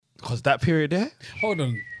Cause that period there. Hold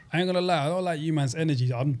on. I ain't gonna lie, I don't like you man's energy.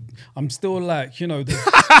 I'm still like,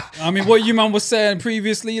 I mean, what you man was saying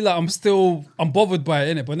previously, like I'm bothered by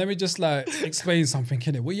it, innit? But let me just like explain something,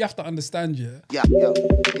 innit? What you have to understand, yeah.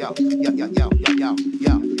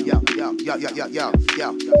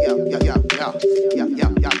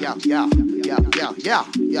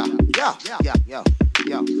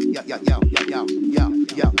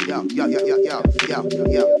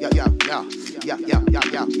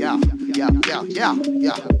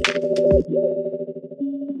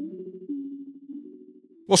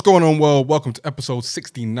 What's going on, world? Welcome to episode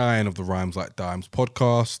 69 of the Rhymes Like Dimes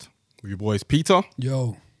podcast with your boys Peter,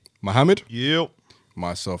 Yo. Mohammed, Yep.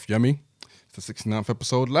 myself, Yemi. It's the 69th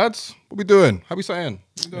episode, lads. What we doing? How we saying?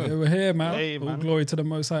 Yeah, we're here, man. Hey, All man. glory to the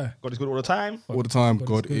Most High. God is good all the time. All the time,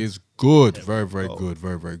 God is good. Very, very good.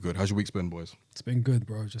 Very, very good. How's your week been, boys? It's been good,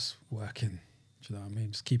 bro. Just working. Do you know what I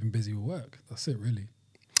mean? Just keeping busy with work. That's it, really.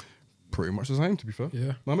 Pretty much the same, to be fair.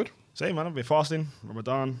 Yeah. Mohammed? Same, man. I've been fasting.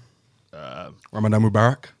 Ramadan. Ramadan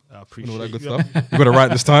Mubarak. I And appreciate all that good you. stuff. You got it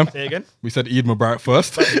right this time. Say again. We said Eid Mubarak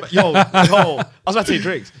first. Yo, I was about to say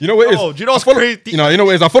drinks. You know what it is? Oh, do you know what's I follow, crazy? You know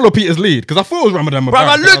what it is? I follow Peter's lead because I thought it was Ramadan Mubarak. Bro,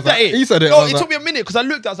 I but was looked at like, it. He said it. No, I was it like, took me a minute because I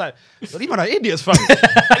looked. I was like, "These man are idiots, fam." And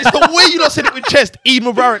it's the way you don't said it with chest. Eid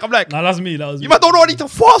Mubarak. I'm like, Nah, that's me. That was you me. man don't know I need to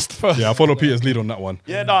fast first. yeah, I follow Peter's lead on that one.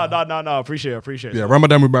 Yeah, no. Appreciate it. Yeah,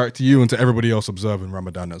 Ramadan Mubarak to you and to everybody else observing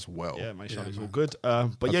Ramadan as well. Yeah, man, it's all good.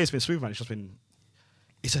 But yeah, it's been smooth, man.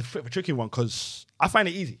 It's a bit of a tricky one because I find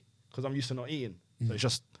it easy because I'm used to not eating. So it's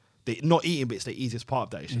just not eating, but it's the easiest part of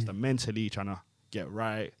that. It's just the mentally trying to get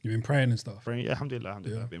right. You've been praying and stuff. Praying, yeah, alhamdulillah.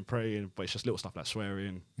 Yeah. I've been praying, but it's just little stuff like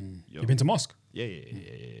swearing. Yo, You've been to mosque? yeah.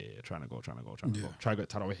 Trying to go. Trying to go. Try to get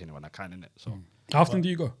Tarawih in when I can, innit? So, How often do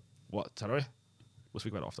you go? what, Tarawih? We'll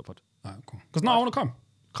speak about it after pod. Alright, cool. Because now I want to come.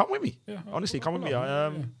 Come with me. Yeah, Honestly, come with me. pull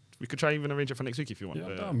up, yeah. We could try even arrange it for next week if you want. Yeah,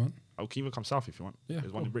 I'm down, man. I can even come south if you want. Yeah,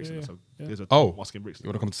 There's one in cool. Brixton. Yeah, So yeah. there's a Oh. mosque in Brixton. You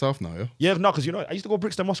want to come to South now, yeah? Yeah, no, because I used to go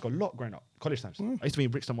Brixton Mosque a lot growing up, college times. I used to be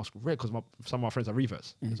in Brixton Mosque red because some of my friends are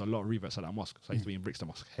reverts. There's a lot of reverts at that mosque. So I used to be in Brixton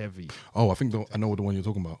Mosque heavy. Oh, I think I know the one you're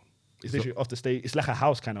talking about. It's literally off the stage. It's like a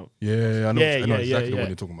house kind of. Yeah, I know, I know exactly the one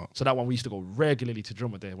you're talking about. So that one we used to go regularly to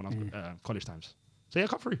Drummer there when I was college times. So yeah,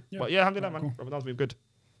 come through. Yeah. But yeah, alhamdulillah, man. Cool. Ramadan's been good.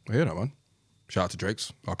 I hear that, man. Shout out to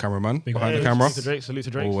Drake's, our cameraman Big behind up. the camera. Salute to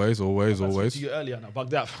Drake. Always. I spoke to you earlier and I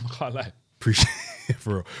bugged out. I can't lie.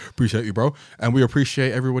 Appreciate you, bro. And we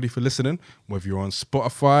appreciate everybody for listening, whether you're on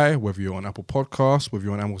Spotify, whether you're on Apple Podcasts, whether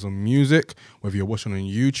you're on Amazon Music, whether you're watching on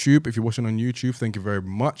YouTube. If you're watching on YouTube, thank you very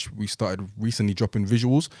much. We started recently dropping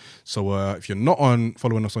visuals. So if you're not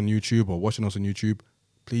following us on YouTube or watching us on YouTube,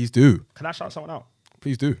 please do. Can I shout someone out?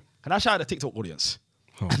 Please do. Can I shout out the TikTok audience?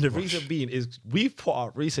 Oh, and the gosh. reason being is we've put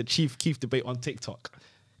our recent Chief Keef debate on TikTok.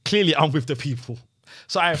 Clearly, I'm with the people.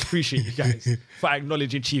 So I appreciate you guys for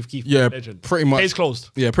acknowledging Chief Keef. Yeah, legend. pretty much. Case closed.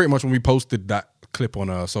 Yeah, pretty much when we posted that clip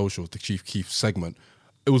on our socials, the Chief Keef segment,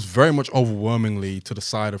 it was very much overwhelmingly to the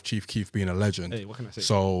side of Chief Keef being a legend. Hey, what can I say?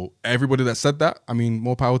 So everybody that said that, I mean,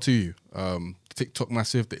 more power to you. The TikTok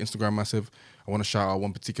massive, the Instagram massive. I want to shout out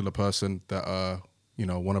one particular person that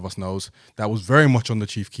one of us knows that was very much on the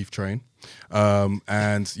Chief Keef train.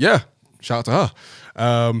 And yeah, shout out to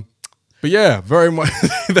her. But yeah, very much.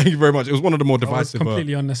 Thank you very much. It was one of the more That was divisive.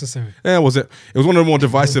 completely unnecessary. Yeah, was it? It was one of the more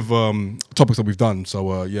divisive topics that we've done.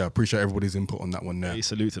 So yeah, appreciate everybody's input on that one there. Hey,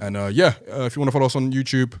 salute to them. And if you want to follow us on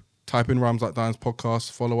YouTube, type in Rhymes Like Dimes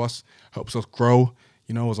podcast. Follow us. Helps us grow.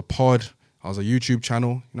 As a pod, as a YouTube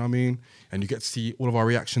channel. You know what I mean? And you get to see all of our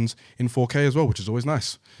reactions in 4K as well, which is always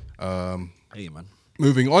nice. Hey, man.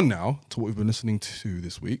 Moving on now to what we've been listening to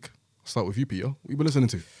this week. I'll start with you, Peter. What have you been listening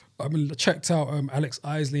to? I've checked out Alex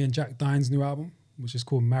Isley and Jack Dine's new album, which is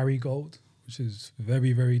called Marigold, which is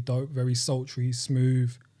very, very dope, very sultry,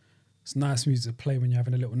 smooth. It's nice music to play when you're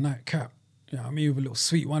having a little nightcap. You know what I mean? With a little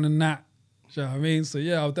sweet one and that. You know what I mean? So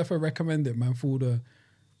yeah, I'll definitely recommend it, man, for all the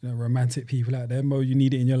romantic people out there. Mo, you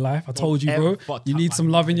need it in your life. I told you, bro. You need some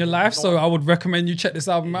love in your life, so I would recommend you check this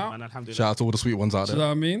album out. Man, alhamdulillah. Shout out to all the sweet ones out You know there.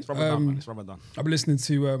 what I mean? It's Ramadan, man. It's Ramadan. I've been listening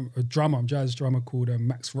to a jazz drummer called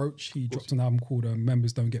Max Roach. He dropped an album called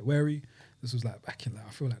Members Don't Get Wary. This was like back in I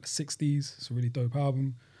feel like the 60s. It's a really dope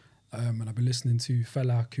album. And I've been listening to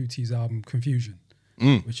Fela Kuti's album Confusion,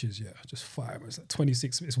 which is just fire. It's like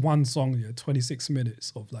 26. It's one song, 26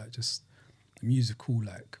 minutes of like just musical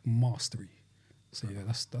like mastery. So yeah,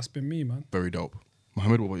 that's been me, man. Very dope.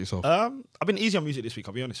 Mohammed, what about yourself? I've been easy on music this week,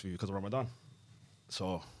 I'll be honest with you, because of Ramadan.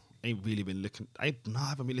 So ain't really been looking. I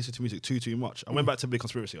haven't been listening to music too much. I went back to Big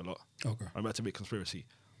Conspiracy a lot. Okay. I went back to Big Conspiracy,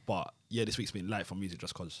 but yeah, this week's been light for music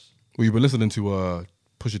just cause. Well, you've been listening to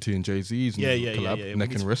Pusha T and Jay-Z's Yeah. collab,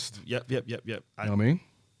 Neck and Wrist. Yep. You know what I mean?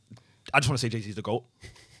 I just want to say Jay-Z's the GOAT.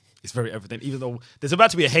 It's very evident, even though there's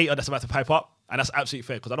about to be a hater that's about to pipe up, and that's absolutely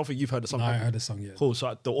fair because I don't think you've heard the song. No, I have you? heard the song yet. Cool.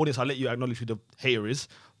 So the audience, I'll let you acknowledge who the hater is.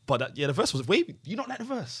 But the verse was wait. You don't like the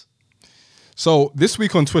verse? So this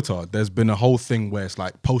week on Twitter, there's been a whole thing where it's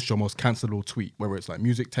like post your most cancelable tweet, whether it's like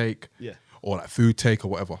music take, Yeah. or like food take or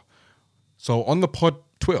whatever. So on the pod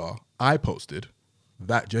Twitter, I posted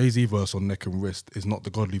that Jay-Z verse on Neck and Wrist is not the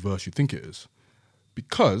godly verse you think it is,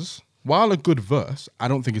 because while a good verse, I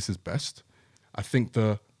don't think it's his best. I think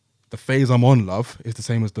the phase I'm on, love, is the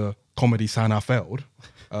same as the comedy sign I failed.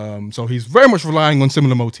 So he's very much relying on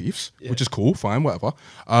similar motifs, which is cool, fine, whatever.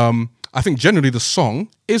 I think generally the song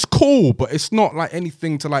is cool, but it's not like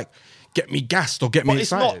anything to like get me gassed or get me But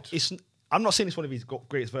it's excited. not. It's. I'm not saying it's one of his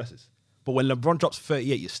greatest verses. But when LeBron drops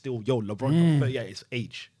 38, you're still LeBron drops 38 is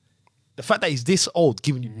age. The fact that he's this old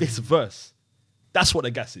giving you this verse, that's what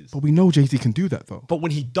the gas is. But we know Jay-Z can do that though. But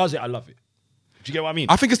when he does it, I love it. Do you get what I mean?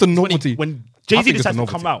 I think it's the When novelty. When I Jay-Z think it's decides the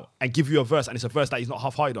to come novelty. out and give you a verse, and it's a verse that he's not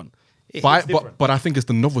half-hearted on, it But, hits different. but I think it's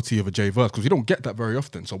the novelty of a Jay verse because we don't get that very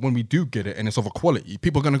often. So when we do get it and it's of a quality,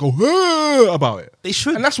 people are gonna go "Huh," about it. They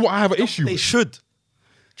should. and that's what I have an issue They with. should.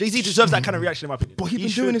 Jay-Z deserves that kind of reaction, in my opinion. But he's He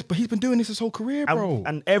been should. doing this. But he's been doing this his whole career, bro.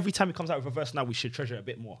 And every time he comes out with a verse now, we should treasure it a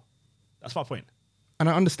bit more. That's my point. And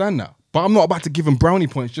I understand that. But I'm not about to give him brownie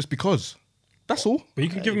points just because. That's all. But you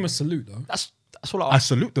can give him a salute though. That's all I I ask.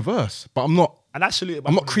 salute the verse, but I'm not. And I salute it.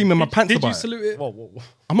 I'm not creaming my pants Did about you it. salute it? Whoa.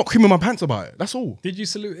 I'm not creaming my pants about it. That's all. Did you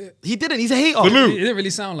salute it? He didn't. He's a hater. Salute. It didn't really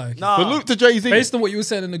sound like it. Nah. Salute to Jay-Z. Based on what you were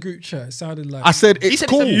saying in the group chat, it sounded like I said He it's said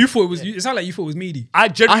cool. it's you thought it was. It sounded like you thought it was meaty. I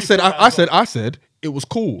genuinely thought that as well. I said it was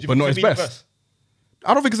cool, Do you but think not it's his a meaty best. verse?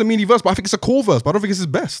 I don't think it's a meaty verse, but I think it's a cool verse. But I don't think it's his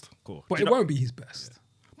best. Cool. But Do you it know- won't be his best.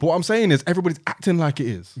 But what I'm saying is everybody's acting like it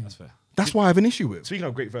is. That's fair. That's why I have an issue with. Speaking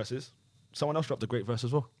of great verses, someone else dropped a great verse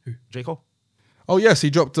as well. Who? J. Cole. Oh yes, he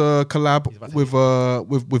dropped a about collab to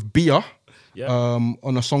with Bia. Yeah.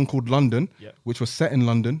 On a song called London, Yeah. which was set in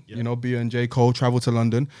London. Yeah. You know, Bia and J. Cole traveled to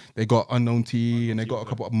London. They got Unknown T and they got a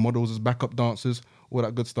couple of models as backup dancers, all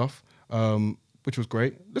that good stuff, which was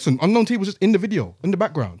great. Listen, Unknown T was just in the video, in the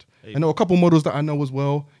background. And there were a couple models that I know as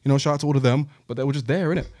well. You know, shout out to all of them, but they were just there,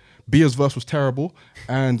 innit? Bia's verse was terrible,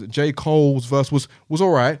 and J. Cole's verse was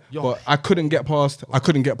all right, Yo. but I couldn't get past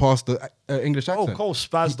the English Oh, accent. Cole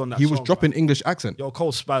spazzed on that He was song, dropping man. English accent. Yo,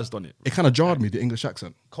 Cole spazzed on it. It kind of jarred me, the English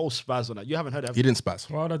accent. Cole spazzed on that. You haven't heard it. have He you? didn't spaz.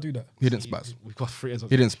 Why would I do that? He didn't spaz. We've got three ends on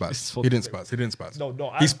He didn't This is spaz. so He didn't disrespectful. spaz. He didn't spaz.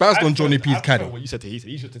 No. He spazzed on Johnny P's I've caddy. heard what you said to he said.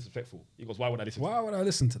 He's just disrespectful. He goes, why would I listen to Why would I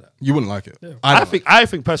listen to that? You wouldn't like it. Yeah. I, don't I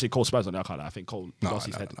think personally Cole spazzed on that. I can't lie. I think Cole No, lost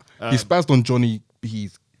his head. He spazzed on Johnny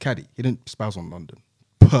P's caddy. He didn't spaz on London.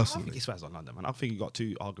 I think Personally. he spazzed on London, man. I think he got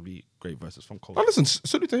two arguably great verses from Cole. Now listen,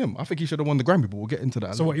 salute to him. I think he should have won the Grammy, but we'll get into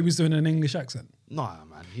that. So what he was doing in an English accent? Nah,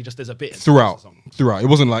 man. He just there's a bit throughout. It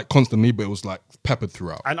wasn't like constantly, but it was like peppered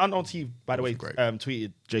throughout. And Unknown T, by the way, great.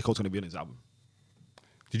 tweeted J. Cole's gonna be on his album.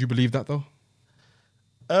 Did you believe that though?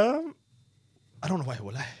 I don't know why he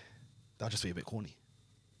will lie. That'll just be a bit corny.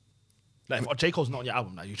 Like if J. Cole's not on your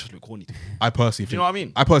album, now you just look corny to me. I personally think. you know what I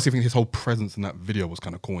mean? I personally think his whole presence in that video was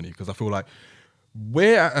kind of corny because I feel like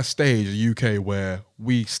we're at a stage in the UK where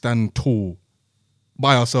we stand tall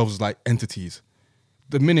by ourselves as like entities.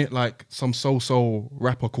 The minute like some so-so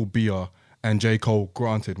rapper called Bia and J. Cole,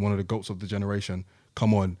 granted one of the goats of the generation,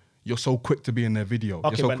 come on, you're so quick to be in their video. Okay,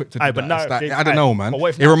 you're so but- quick to aye, do but that. now- It's like, Jay- I don't aye, know, man. but what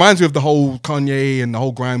if It now- reminds me of the whole Kanye and the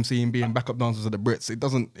whole grime scene being backup dancers at the Brits.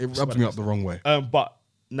 It rubs me up the wrong way. But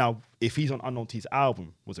now, if he's on Unknown T's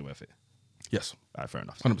album, was it worth it? Yes. Alright, fair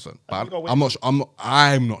enough. 100%. I think But I'll wait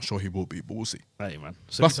I'm not sure he will be, but we'll see. Hey man,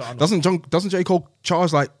 so Plus, these are Unknown- doesn't J. Cole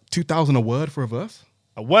charge like 2,000 a word for a verse?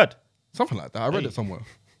 a word. Something like that. I read Hey. it somewhere.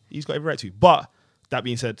 He's got every right to. But that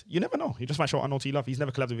being said, you never know. He just might show Unknown T love. He's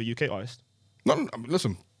never collabed with a UK artist. No, I mean,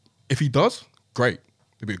 listen, if he does, great.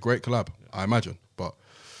 It'd be a great collab, I imagine. But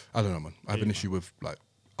I don't know, man. I have an issue with like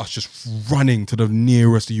us just running to the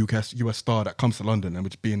nearest US star that comes to London and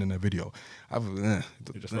just being in their video. I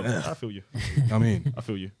feel you. I mean, I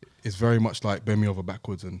feel you. it's very much like bend me over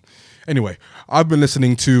backwards. And anyway, I've been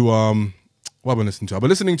listening to what I've been listening to. I've been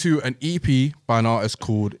listening to an EP by an artist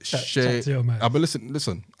called Shay. chat to your man. I've been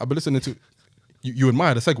listening. I've been listening to. You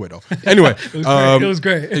admire the segue though. Anyway, It was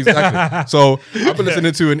great. Exactly. So I've been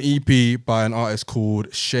listening to an EP by an artist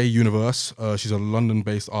called Shay Universe. She's a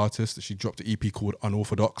London-based artist. She dropped an EP called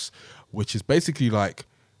Unorthodox, which is basically like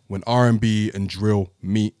when R&B and drill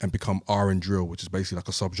meet and become R and drill, which is basically like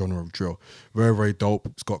a subgenre of drill. Very, very dope.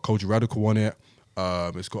 It's got Koji Radical on it.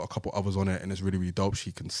 It's got a couple others on it, and it's really, really dope.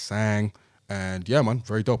 She can sing, and yeah, man,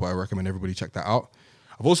 very dope. I recommend everybody check that out.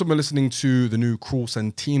 I've also been listening to the new Cruel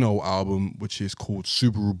Santino album, which is called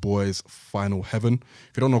Subaru Boys Final Heaven.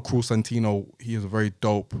 If you don't know Cruel Santino, he is a very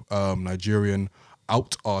dope Nigerian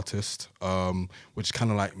Out artist, which is kind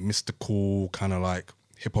of like mystical, kind of like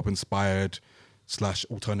hip hop inspired /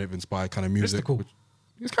 alternative inspired kind of music. Mystical.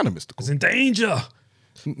 It's kind of mystical. It's in danger.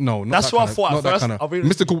 No, not That's that what I kind of- thought at not that first. kind of- I'll be-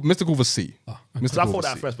 mystical with C. okay. Because Mystical I thought with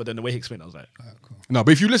that at C. first, but then the way he explained, I was like, Cool. No,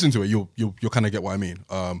 but if you listen to it, you'll kind of get what I mean.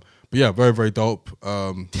 But yeah, very very dope.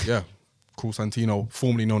 Yeah, Cool Santino,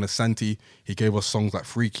 formerly known as Santi. He gave us songs like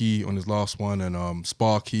Freaky on his last one and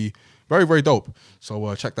Sparky. Very very dope.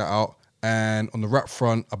 So check that out. And on the rap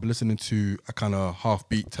front, I've been listening to a kind of half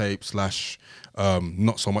beat tape /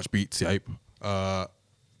 not so much beat tape by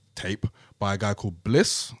a guy called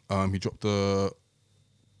Bliss. He dropped a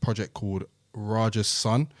project called Raja's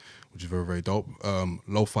Son, which is very, very dope.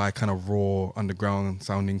 Lo-fi kind of raw, underground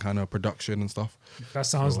sounding kind of production and stuff. That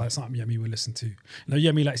sounds like something Yemi would listen to. You know,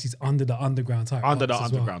 Yemi likes his under the underground type. Under the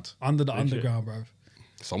artists as well. underground. Under the Legit. underground, bro.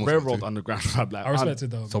 Someone's very got rolled to. underground rap. Like, I respect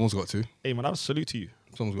it though. Someone's got to. Hey man, I was salute to you.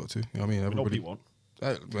 Someone's got to. You know what I mean? We know Everybody. what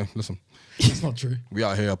want. Hey, listen, It's not true. we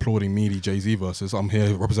out here applauding meaty Jay-Z verses. I'm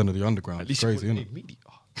here representing the underground. At It's least crazy, you isn't it? put media.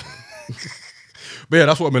 But yeah,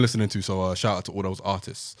 that's what I've been listening to. So shout out to all those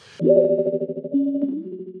artists.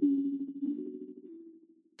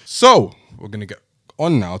 So we're gonna get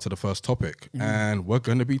on now to the first topic, and we're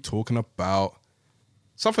gonna be talking about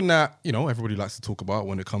something that everybody likes to talk about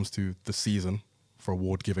when it comes to the season for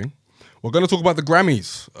award giving. We're gonna talk about the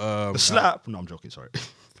Grammys. The slap. No, I'm joking. Sorry.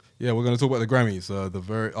 Yeah, we're going to talk about the Grammys,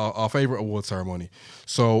 our favorite award ceremony.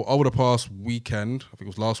 So over the past weekend, I think it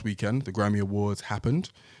was last weekend, the Grammy Awards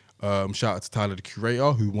happened. Shout out to Tyler, the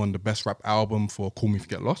Curator, who won the Best Rap Album for Call Me If You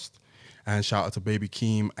Get Lost. And shout out to Baby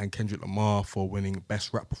Keem and Kendrick Lamar for winning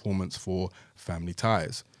Best Rap Performance for Family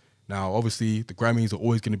Ties. Now, obviously, the Grammys are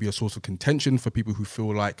always going to be a source of contention for people who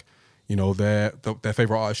feel like, their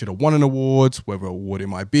favorite artist should have won an award, whatever award it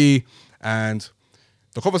might be. And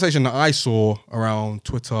the conversation that I saw around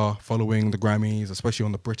Twitter following the Grammys, especially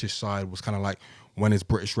on the British side, was kind of like, when is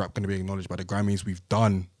British rap going to be acknowledged by the Grammys? We've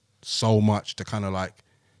done so much to kind of like,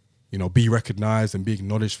 be recognized and be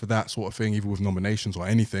acknowledged for that sort of thing, even with nominations or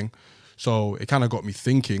anything. So it kind of got me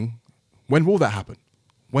thinking, when will that happen?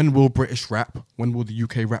 When will British rap, when will the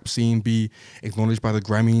UK rap scene be acknowledged by the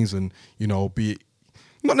Grammys and, be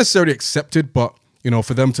not necessarily accepted, but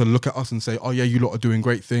for them to look at us and say, oh yeah, you lot are doing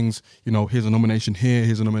great things, here's a nomination here,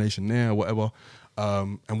 here's a nomination there, whatever.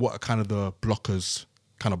 And what are kind of the blockers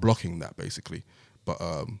kind of blocking that, basically. But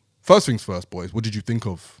first things first, boys, what did you think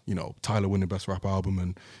of, Tyler winning Best Rap Album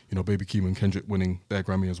and, Baby Keem and Kendrick winning their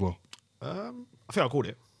Grammy as well? I think I called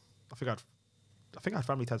it. I think I had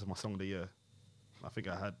Family Ties as my song of the year. I think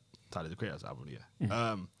I had Tyler, the Creator's album of the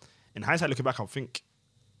year. In hindsight, looking back, I think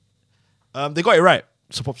they got it right,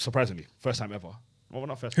 surprisingly. First time ever. Well,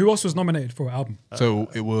 not first. Who else was nominated for an album? So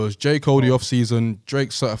it was J. Cole, The Off Season,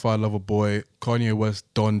 Drake, Certified Lover Boy, Kanye West,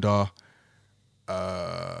 Donda.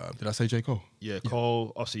 Did I say J. Cole? Yeah,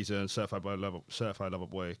 Cole, Off Season, Certified Lover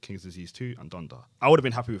Boy, King's Disease 2, and Donda. I would have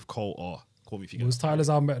been happy with Cole or Call Me If You Get Was Tyler's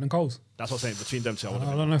album better than Cole's? That's what I'm saying. Between them two, I would I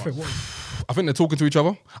have don't know if it was. I think they're talking to each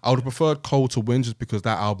other. I would have preferred Cole to win just because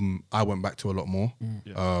that album I went back to a lot more.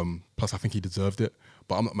 Plus, I think he deserved it.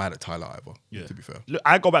 But I'm not mad at Tyler either, to be fair. Look,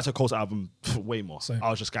 I go back to Cole's album way more. Same. I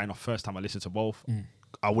was just going off first time I listened to both.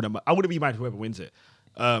 I wouldn't be mad whoever wins it.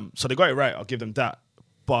 So they got it right. I'll give them that.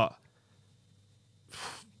 But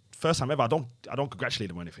first time ever, I don't congratulate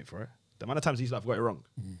them or anything for it. The amount of times these lot have got it wrong.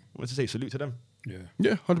 I want to say salute to them. Yeah.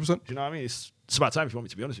 Yeah, 100%. Do you know what I mean? It's about time if you want me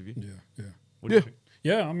to be honest with you. Yeah. What do you think?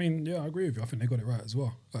 Yeah, I mean, I agree with you. I think they got it right as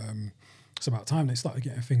well. It's about time they started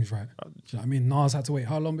getting things right. Do you know what I mean? Nas had to wait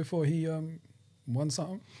how long before he won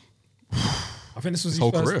something? I think this was his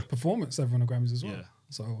whole first career. performance ever on the Grammys as well. Yeah.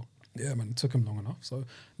 So, yeah, man, it took him long enough. So,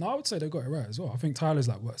 no, I would say they got it right as well. I think Tyler's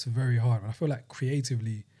works very hard. And I feel like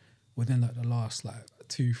creatively, within the last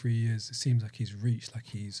 2-3 years, it seems like he's reached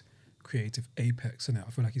his creative apex in it. I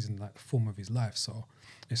feel like he's in the form of his life. So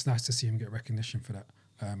it's nice to see him get recognition for that.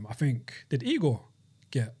 I think, did Igor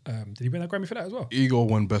did he win a Grammy for that as well? Igor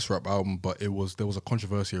won Best Rap Album, but there was a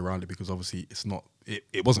controversy around it because obviously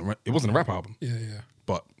it wasn't a rap album. Yeah.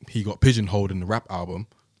 But he got pigeonholed in the rap album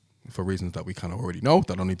for reasons that we kind of already know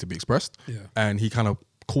that don't need to be expressed. Yeah. And he kind of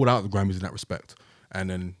called out the Grammys in that respect. And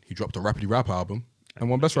then he dropped a Rappity Rap album and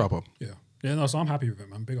won Best Rap Album. Yeah. Yeah, no, so I'm happy with it,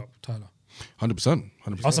 man. Big up Tyler. 100%.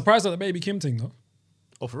 I was surprised at the Baby Kim thing, though.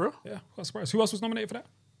 Oh, for real? Yeah, I was surprised. Who else was nominated for that?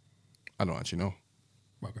 I don't actually know.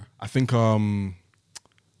 Okay. I think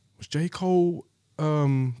was J. Cole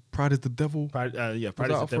Pride is the Devil? Pride that is up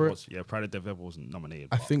the for Devil. it? Pride is the Devil was nominated.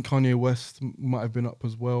 I think Kanye West might have been up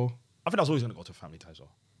as well. I think I was always going to go to Family Ties.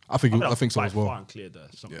 I think so by as well. far and clear the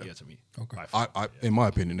song of the year to me. Okay. By far. In my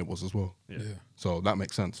opinion, it was as well. Yeah. Yeah. So that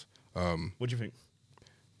makes sense. What do you think?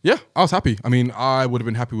 Yeah, I was happy. I mean, I would have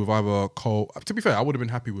been happy with either Cole. To be fair, I would have been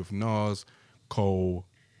happy with Nas, Cole,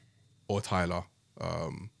 or Tyler.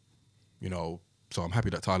 You know, so I'm happy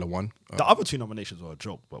that Tyler won. The other 2 nominations were a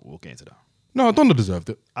joke, but we'll get into that. No, Donda deserved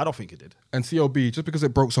it. I don't think it did. And CLB, just because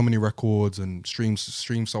it broke so many records and streams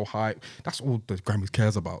so high, that's all the Grammys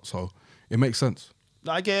cares about. So it makes sense.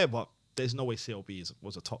 No, I get it, but there's no way CLB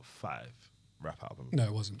was a top 5 rap album. No,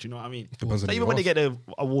 it wasn't. Do you know what I mean? Depends on Like, who even you when they ask. get the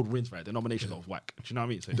award wins, right, the nominations are whack. Do you know what I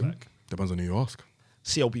mean? So it's like, Depends on who you ask.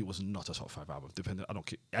 CLB was not a top 5 album. Depending, I don't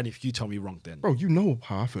care. And if you tell me wrong, then Bro, you know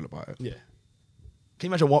how I feel about it. yeah. Can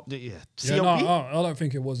you imagine what? Yeah, Yeah, CLB. no, I don't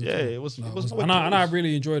think it was. Yeah, it was- No, it was wasn't. nowhere And I close.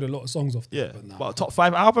 really enjoyed a lot of songs off there. Yeah, But, nah. but a top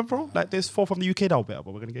 5 album, bro. Like there's 4 from the UK that were better,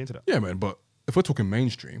 but we're gonna get into that. Yeah, man. But if we're talking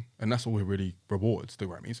mainstream, and that's all it really rewards the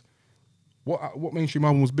Grammys, what mainstream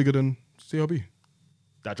album was bigger than CLB?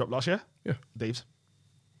 That dropped last year. Yeah. Dave's.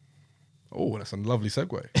 Oh, that's a lovely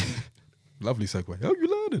segue. Lovely segue. Oh, you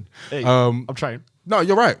learning? Hey, I'm trying. No,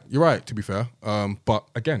 you're right. You're right, to be fair. But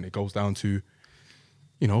again, it goes down to,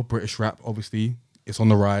 you know, British rap, obviously, it's on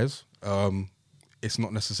the rise. It's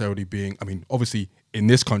not necessarily being, I mean, obviously, in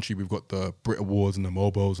this country, we've got the Brit Awards and the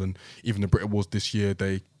Mobos, and even the Brit Awards this year,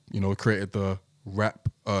 they, you know, created the rap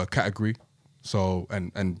category. So,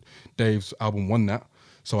 and Dave's album won that.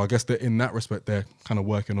 So I guess that in that respect, they're kind of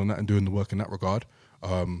working on that and doing the work in that regard.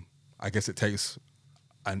 I guess it takes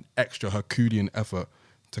an extra Herculean effort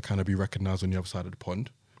to kind of be recognized on the other side of the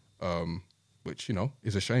pond, which, you know,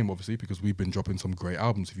 is a shame, obviously, because we've been dropping some great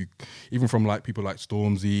albums. If you, even from like people like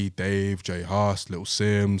Stormzy, Dave, Jay Huss, Little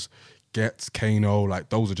Sims, Gets, Kano, like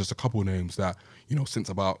those are just a couple of names that, you know, since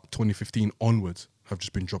about 2015 onwards have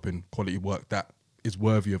just been dropping quality work that is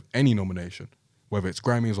worthy of any nomination, whether it's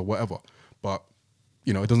Grammys or whatever. But,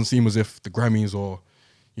 you know, it doesn't seem as if the Grammys or,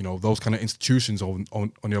 you know, those kind of institutions on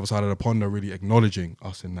the other side of the pond are really acknowledging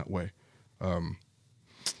us in that way.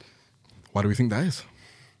 Why do we think that is?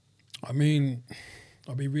 I mean,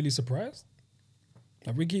 I'll be really surprised.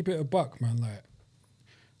 Like, we keep it a buck, man. Like,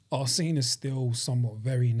 our scene is still somewhat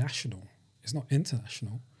very national. It's not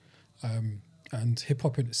international. And hip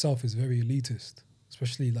hop in itself is very elitist,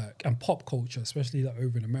 especially like, and pop culture, especially like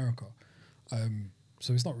over in America.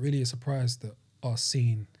 So it's not really a surprise that our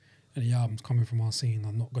scene and the albums coming from our scene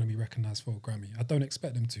are not going to be recognized for a Grammy. I don't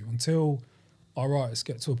expect them to until our artists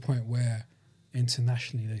get to a point where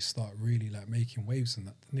internationally they start really like making waves and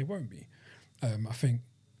that, then they won't be. I think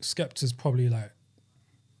Skepta's probably like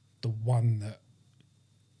the one that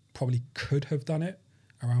probably could have done it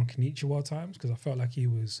around Konnichiwa times, because I felt like he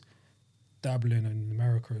was dabbling in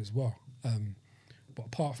America as well. But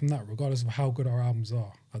apart from that, regardless of how good our albums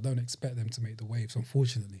are, I don't expect them to make the waves,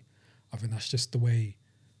 unfortunately. I think that's just the way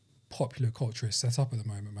popular culture is set up at the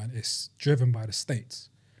moment, man. It's driven by the States.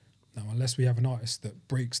 Now, unless we have an artist that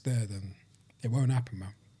breaks there, then it won't happen,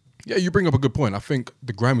 man. Yeah, you bring up a good point. I think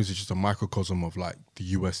the Grammys is just a microcosm of like the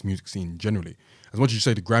US music scene generally. As much as you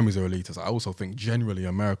say the Grammys are elitist, I also think generally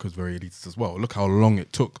America's very elitist as well. Look how long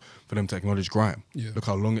it took for them to acknowledge grime. Yeah. Look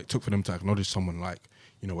how long it took for them to acknowledge someone like,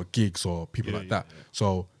 you know, a Giggs or people like that. Yeah.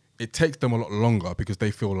 So it takes them a lot longer because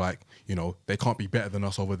they feel like, you know, they can't be better than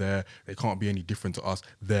us over there. They can't be any different to us.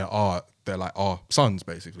 They're like our sons,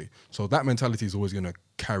 basically. So that mentality is always going to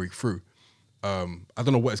carry through. I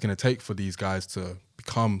don't know what it's going to take for these guys to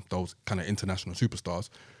become those kind of international superstars.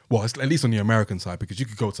 Well, it's at least on the American side, because you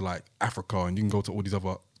could go to like Africa and you can go to all these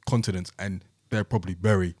other continents and they're probably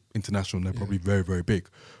very international and they're probably very, very big.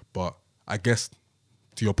 But I guess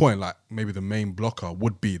to your point, like maybe the main blocker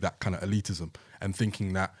would be that kind of elitism and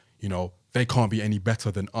thinking that, you know, they can't be any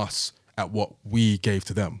better than us at what we gave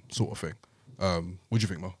to them, sort of thing. What do you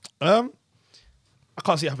think, Mo? I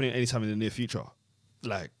can't see it happening anytime in the near future.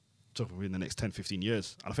 Like, talking within the next 10, 15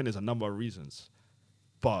 years. And I think there's a number of reasons.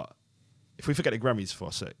 But if we forget the Grammys for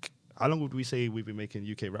a sec, how long would we say we've been making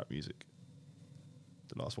UK rap music?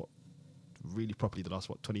 The last, really properly the last,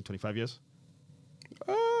 20, 25 years?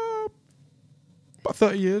 About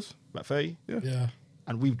 30 years. About 30? Yeah.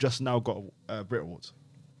 And we've just now got a Brit Awards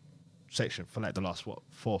section for like the last, 4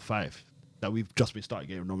 or 5 that we've just been starting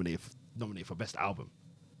getting nominated for Best Album.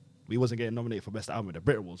 We wasn't getting nominated for Best Album at the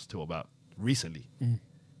Brit Awards till about recently.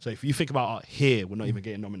 So if you think about here, we're not even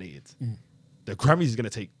getting nominated. The Grammys is going to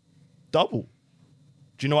take double.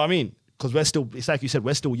 Do you know what I mean? Because it's like you said,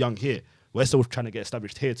 we're still young here. We're still trying to get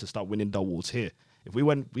established here to start winning the awards here. If we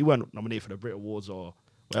weren't nominated for the Brit Awards or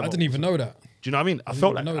whatever. I didn't even know that. Do you know what I mean? I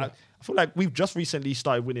feel like we've just recently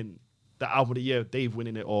started winning the album of the year, Dave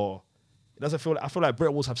winning it, or it doesn't feel like, I feel like Brit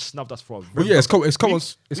Awards have snubbed us for a very Well, yeah,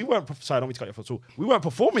 we weren't, sorry, I don't mean to cut you off at all. We weren't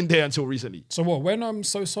performing there until recently. So what, when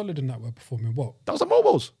So Solid and that were performing, what? That was the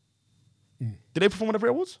Mobos. Did they perform at the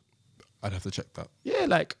Brit Awards? I'd have to check that. Yeah,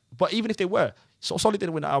 like, but even if they were, So Solid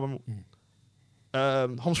didn't win the album.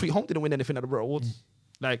 Home Sweet Home didn't win anything at the Brit Awards.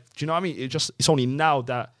 Like, do you know what I mean? It's only now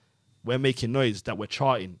that we're making noise that we're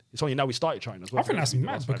charting. It's only now we started charting as well. I think that's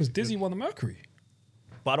mad because Dizzy won the Mercury.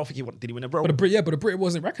 But I don't think did he win the Brit But Award? the Brit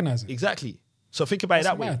wasn't recognising. Exactly. So think about it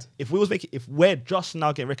That's that way. mad. If we're just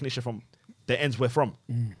now getting recognition from the ends we're from,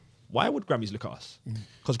 why would Grammys look at us?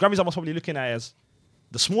 Because Grammys are most probably looking at it as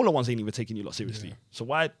the smaller ones ain't even taking you lot seriously. Yeah. So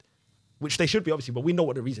why? Which they should be obviously, but we know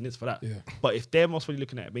what the reason is for that. Yeah. But if they're most probably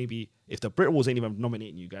looking at it, maybe if the Brit Awards ain't even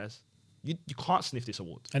nominating you guys, you can't sniff this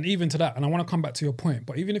award. And even to that, and I want to come back to your point,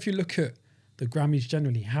 but even if you look at the Grammys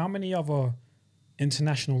generally, how many other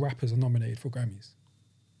international rappers are nominated for Grammys?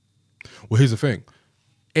 Well, here's the thing.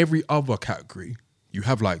 Every other category, you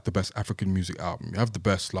have like the best African music album. You have the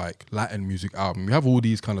best like Latin music album. You have all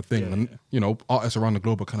these kind of things. Yeah, and, yeah. you know, artists around the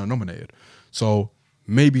globe are kind of nominated. So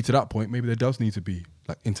maybe to that point, maybe there does need to be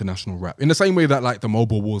like international rap. In the same way that like the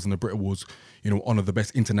Mobile Awards and the Brit Awards, you know, honor the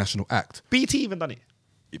best international act. BT even done it.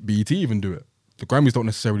 BET even do it. The Grammys don't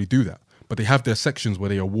necessarily do that. But they have their sections where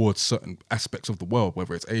they award certain aspects of the world,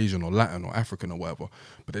 whether it's Asian or Latin or African or whatever.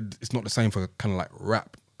 But it's not the same for kind of like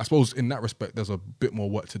rap. I suppose in that respect, there's a bit more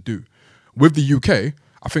work to do. With the UK,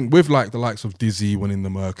 I think with like the likes of Dizzy winning the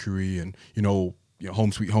Mercury and, you know,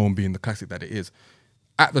 Home Sweet Home being the classic that it is,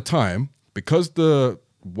 at the time, because the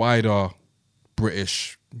wider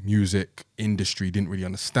British music industry didn't really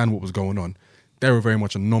understand what was going on, they were very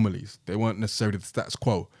much anomalies. They weren't necessarily the status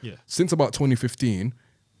quo. Yeah. Since about 2015,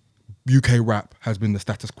 UK rap has been the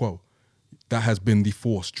status quo. That has been the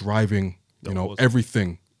force driving, you know,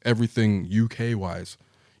 everything UK-wise,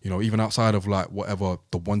 you know, even outside of like whatever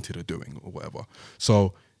the Wanted are doing or whatever.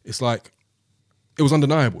 So it's like, it was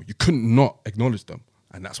undeniable. You couldn't not acknowledge them.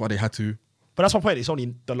 And that's why they had to. But that's my point. It's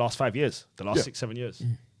only the last 5 years, the last Yeah. 6-7 years.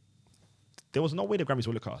 There was no way the Grammys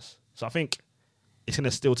will look at us. So I think it's going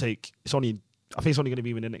to still take, I think it's only going to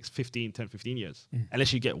be in the next 10, 15 years.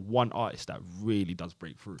 Unless you get one artist that really does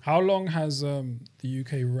break through. How long has the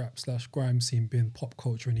UK rap / grime scene been pop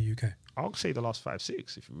culture in the UK? I'll say the last 5,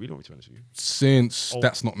 6, if you really want me to be honest with you. Since, Oh.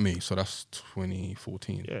 that's not me, so that's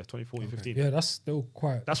 2014. Yeah, 2014, 15. Yeah, that's still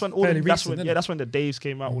quite. That's when all fairly of, that's recent, when, isn't yeah, it? that's when the Daves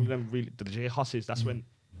came out, all of them really, the J Husses, that's when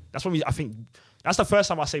we, I think, that's the first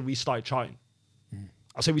time I say we started charting.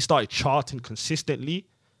 I say we started charting consistently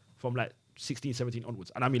from like 16, 17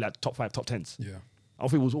 onwards. And I mean like top 5, top 10s. Yeah. I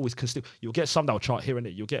think it was always consistent. You'll get some that will chart here and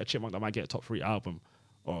there. You'll get a Chipmunk that might get a top 3 album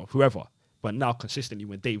or whoever. But now consistently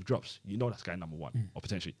when Dave drops, you know that's guy number 1 or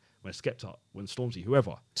potentially. When Skepta, when Stormzy,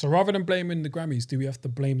 whoever. So rather than blaming the Grammys, do we have to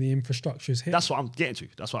blame the infrastructures here? That's what I'm getting to.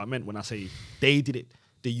 That's what I meant when I say they did it.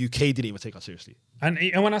 The UK didn't even take us seriously. And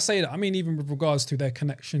when I say that, I mean even with regards to their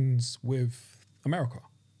connections with America.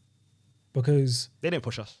 Because They didn't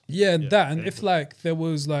push us. that, and if like there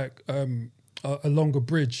was like a longer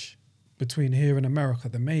bridge between here and America,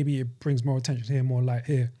 then maybe it brings more attention here, more light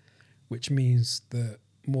here, which means that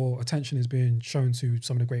more attention is being shown to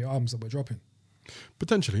some of the great albums that we're dropping.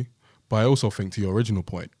 Potentially. But I also think to your original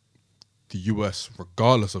point, the US,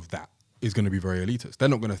 regardless of that, is going to be very elitist. They're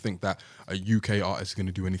not going to think that a UK artist is going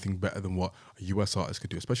to do anything better than what a US artist could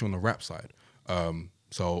do, especially on the rap side.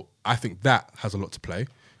 So I think that has a lot to play.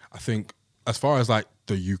 I think as far as like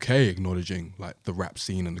the UK acknowledging like the rap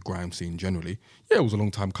scene and the grime scene generally, yeah, it was a long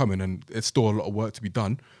time coming and it's still a lot of work to be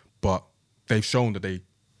done, but they've shown that they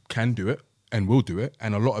can do it and will do it.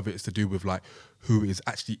 And a lot of it is to do with like who is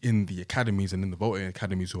actually in the academies and in the voting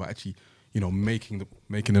academies who are actually, you know, making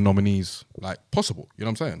the nominees like possible. You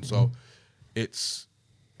know what I'm saying? So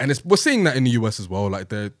we're seeing that in the US as well.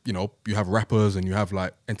 Like you know, you have rappers and you have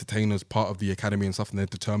like entertainers part of the academy and stuff, and they're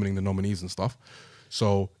determining the nominees and stuff.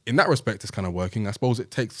 So in that respect, it's kind of working. I suppose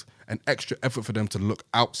it takes an extra effort for them to look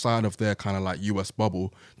outside of their kind of like US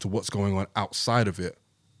bubble to what's going on outside of it,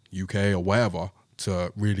 UK or wherever,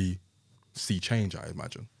 to really see change, I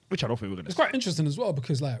imagine. Which I don't think we're going to It's quite interesting as well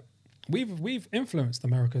because like we've influenced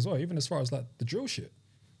America as well, even as far as like the drill shit.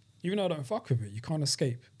 Even though I don't fuck with it, you can't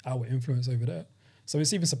escape our influence over there. So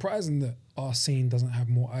it's even surprising that our scene doesn't have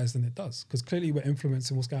more eyes than it does because clearly we're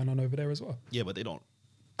influencing what's going on over there as well. Yeah, but they don't.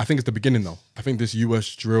 I think it's the beginning though. I think this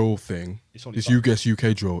US drill thing, It's only this starting.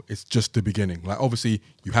 UK drill, it's just the beginning. Like obviously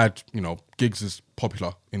you had, you know, Giggs is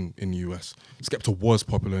popular in the US. Skepta was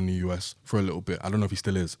popular in the US for a little bit. I don't know if he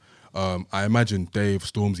still is. I imagine Dave,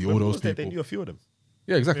 Stormzy, all those They people. knew a few of them.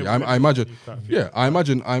 Yeah, exactly. Yeah, I imagine. quite a few. Yeah, I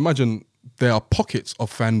imagine there are pockets of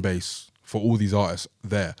fan base for all these artists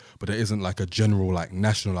there, but there isn't like a general like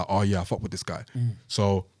national like, oh yeah, I fuck with this guy.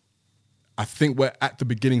 So I think we're at the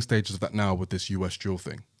beginning stages of that now with this US drill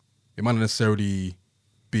thing. It might not necessarily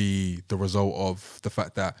be the result of the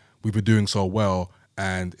fact that we were doing so well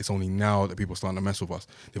and it's only now that people are starting to mess with us.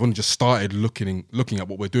 They've only just started looking at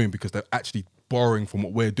what we're doing because they're actually borrowing from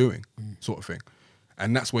what we're doing, sort of thing.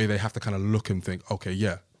 And that's where they have to kind of look and think, okay,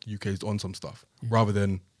 yeah, UK's on some stuff, rather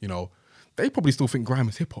than, you know, they probably still think grime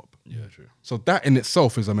is hip hop. Yeah, true. So that in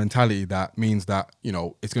itself is a mentality that means that, you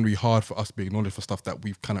know, it's going to be hard for us to be acknowledged for stuff that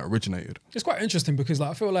we've kind of originated. It's quite interesting because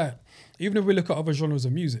like I feel like even if we look at other genres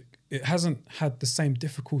of music, it hasn't had the same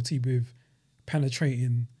difficulty with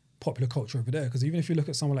penetrating popular culture over there. Because even if you look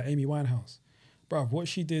at someone like Amy Winehouse, bruv, what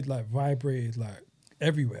she did like vibrated like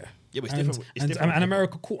everywhere. Yeah, but it's and, different. It's different. And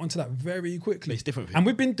America caught onto that very quickly. It's different. And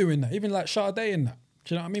we've been doing that, even like Sade and that.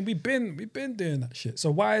 Do you know what I mean? We've been doing that shit. So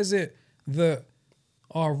why is it that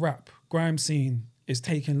our rap grime scene is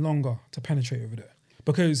taking longer to penetrate over there?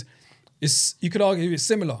 Because it's, you could argue it's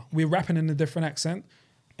similar. We're rapping in a different accent.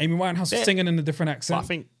 Amy Winehouse is singing in a different accent. But I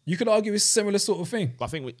think you could argue it's similar sort of thing. But I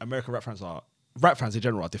think American rap fans in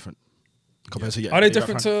general are different compared to your Are they everyday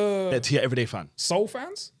different rap fan. to To your everyday fan? soul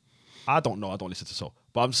fans? I don't know. I don't listen to soul,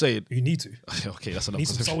 but I'm saying You need to. okay, that's another Need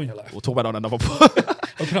some conversation. soul in your life. We'll talk about that on another pod.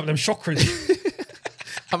 Open up them chakras.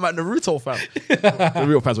 I'm at Naruto fan. The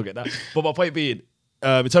real fans will get that. But my point being,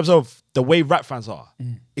 in terms of the way rap fans are,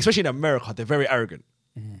 especially in America, they're very arrogant.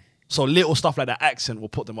 So little stuff like that accent will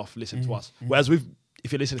put them off listening to us. Whereas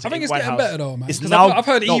if you're listening to I think Amy it's getting Winehouse, better though, man. it's 'Cause now, I've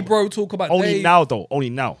heard no, Ebro talk about only Dave. now though. Only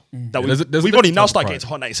now that There's a we've only different now type of started pride. getting to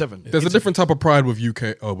Hot 97. There's a different type of pride with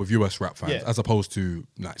with US rap fans Yeah. as opposed to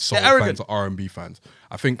like soul They're arrogant. fans or R&B fans.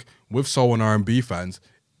 I think with soul and R&B fans,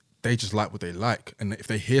 they just like what they like, and if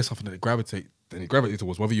they hear something that they gravitate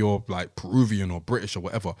towards, whether you're like Peruvian or British or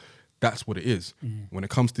whatever, that's what it is. When it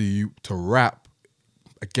comes to rap,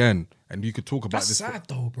 again, and you could talk about That's this. sad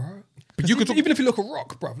though, bro. But you could talk- even if you look at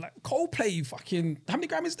rock, bro, like Coldplay, fucking how many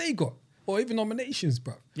Grammys they got, or even nominations,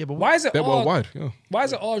 bro. Yeah, but why is it They're our, worldwide, yeah. Why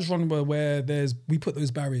is it our genre where we put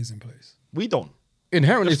those barriers in place? We don't.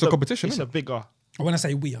 Inherently, Just it's a competition. It's isn't a it? bigger. When I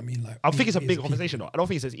say we, I mean like I think it's a we as big people. conversation though. I don't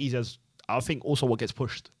think it's as easy as. I think also what gets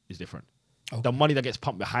pushed is different. Okay. The money that gets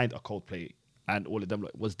pumped behind a Coldplay and all of them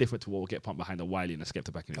was different to what will get pumped behind a Wiley and a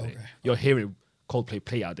Skepta back in the day. Okay. You're hearing Coldplay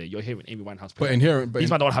play out there. You're hearing Amy Winehouse play. But out inherent- there. These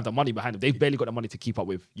men don't have the money behind them. They've barely got the money to keep up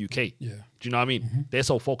with UK. Yeah. Do you know what I mean? Their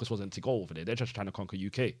sole focus wasn't to go over there. They're just trying to conquer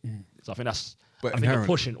UK. So I think that's. But I think the inherent-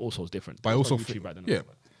 pushing also is different. But I It's also on YouTube feel, right then. yeah,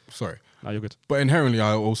 sorry. No, you're good. But inherently,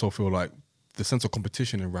 I also feel like the sense of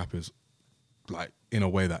competition in rap is like in a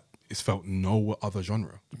way that is felt no other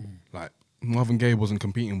genre. Like Marvin Gaye wasn't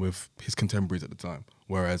competing with his contemporaries at the time,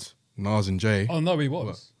 whereas Nas and Jay, Oh no, he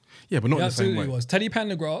was. yeah, but not He in the same absolutely way. was. Teddy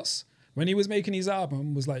Pendergrass, when he was making his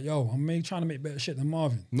album, was like, "Yo, trying to make better shit than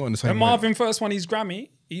Marvin." Not in the same When way. Marvin first won his Grammy,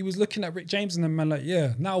 he was looking at Rick James and them man like,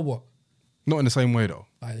 "Yeah, now what?" Not in the same way though.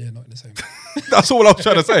 Ah, yeah, not in the same. That's all I was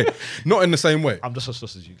trying to say. Not in the same way. I'm just as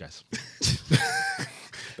sus as you guys.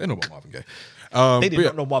 They know about Marvin Gaye. They but did yeah.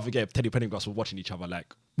 not know Marvin Gaye, Teddy Pendergrass were watching each other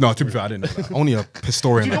like. No, to be fair, I didn't know that. Only a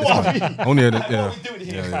historian. You know at what the I time. mean? Only a, What yeah. are we doing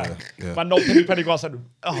here, Yeah, fam? yeah. Man, no Teddy Pendergrass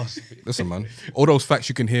and Listen, man. All those facts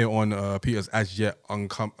you can hear on Peter's as yet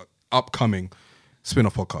upcoming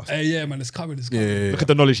spin-off podcast. Hey, yeah, man, it's coming. It's Yeah, coming. yeah, yeah. Look at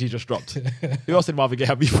the knowledge he just dropped. Who else did Marvin Gaye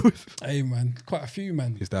have beef with? Hey, man, quite a few,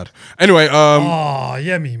 man. His dad. Anyway, Oh,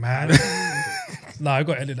 yeah, me, man. Nah, I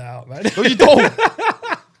got to edit that out, man. No, you don't.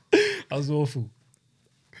 That was awful.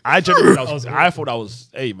 I genuinely, was I thought that was,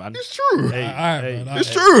 hey man, it's true. hey, Alright, hey, man,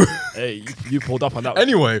 It's true. hey, you pulled up on that.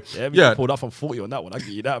 Anyway, yeah, yeah. you pulled up on 40 on that one. I give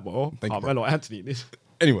you that, bro. Thank you, bro. Carmelo Anthony in this.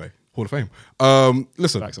 Anyway, Hall of Fame.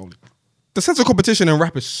 Listen, Facts only. the sense of competition in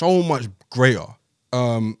rap is so much greater.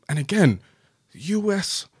 And again,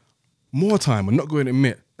 US, more time, we're not going to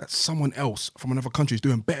admit that someone else from another country is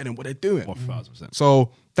doing better than what they're doing. 1000%. So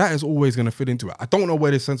that is always going to fit into it. I don't know where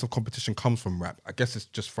this sense of competition comes from rap. I guess it's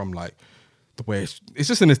just from like the way it's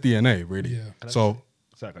just in its DNA, really. Yeah. So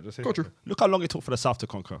Sorry, can I just say Go something? through. Look how long it took for the South to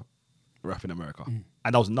conquer rap in America. And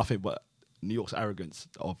that was nothing but New York's arrogance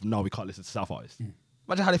of, no, we can't listen to South artists.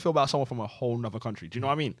 Imagine how they feel about someone from a whole nother country. Do you know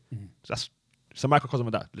what I mean? That's it's a microcosm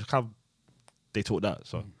of that. Just kind of, they taught that.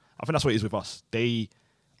 So I think that's what it is with us. They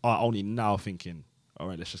are only now thinking, all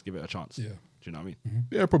right, let's just give it a chance. Yeah. Do you know what I mean?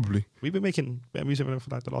 yeah, probably. We've been making better music for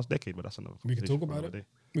like the last decade, but that's another We can conversation talk for about another it. day.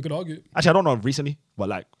 We could argue. Actually, I don't know recently, but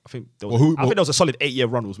like I think there was, Well, I think there was a solid 8-year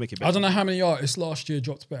run. Was making better. I don't know how many artists last year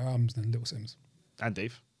dropped better albums than Little Sims. And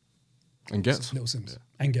Dave And Gets. Little Sims.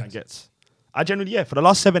 And Gets. and Gets. I generally, yeah, for the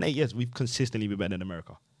last 7-8 years, we've consistently been better than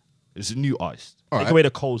America. It's a new artist. All Take right. away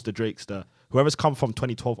the Coles, the Drakes, the whoever's come from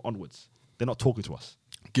 2012 onwards. They're not talking to us.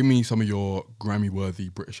 Give me some of your Grammy-worthy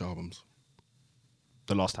British albums.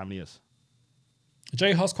 The last how many years?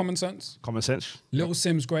 J Hus, Common Sense. Common Sense. Little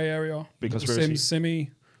Sims, Grey Area. Big Little Conspiracy. Sims,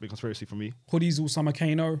 Simi. Big conspiracy for me. Hoodies, All Summer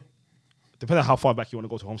Kano. depending on how far back you want to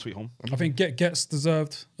go to Home Sweet Home. I think Gets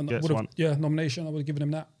deserved. And Gets would've- one. Yeah, nomination. I would have given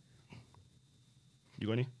him that. You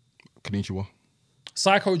got any? Konnichiwa.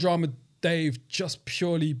 Psychodrama Dave, just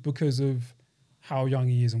purely because of how young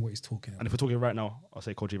he is and what he's talking And about. if we're talking right now, I'll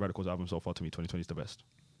say Koji Radical's album so far to me, 2020 is the best.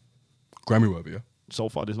 Grammy worthy, yeah. So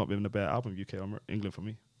far, there's not been a better album UK or England for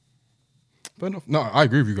me. Fair enough. No, I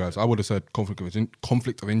agree with you guys. I would have said conflict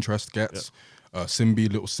of interest gets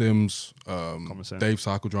Simbi, Little Sims, Common Sense. Dave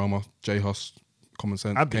Psychodrama, J Hus, Common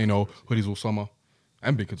Sense, And Big Kano, Hoodies All Summer,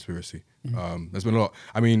 and Big Conspiracy. There's been a lot.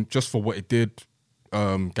 I mean, just for what it did,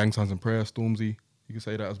 Gang Signs and Prayer, Stormzy, you can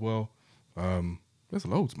say that as well. There's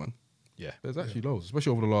loads, man. Yeah. There's actually loads,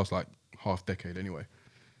 especially over the last like half decade anyway.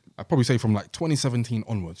 I'd probably say from like 2017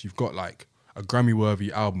 onwards, you've got like a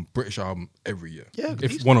Grammy-worthy album, British album every year. Yeah, if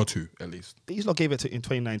these- one or two at least. These lot gave it to in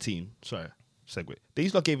 2019. Sorry, segue.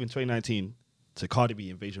 These lot gave in 2019 to Cardi B,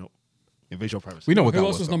 Invasion of Privacy. We know what Who that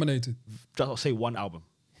else was though. nominated? Just I'll say one album.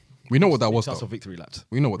 We know what that was That's though. a Victory Lapped.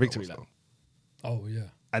 We know what Victory that was Lap. though. Oh, yeah.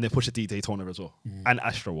 And then Pusha T Daytona as well. And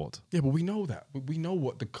Astro World. Yeah, but we know that. We know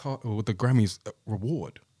what the Grammys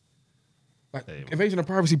reward. Like Yeah, yeah. Invasion of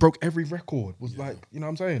Privacy broke every record. Was like, you know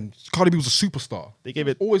what I'm saying? Cardi B was a superstar. They gave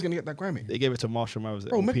it- always gonna get that Grammy. They gave it to Marshall Mathers.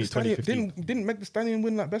 Bro, Meg in Thee Stallion 2015. didn't Meg Thee Stallion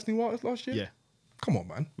win like Best New Artist last year? Yeah. Come on,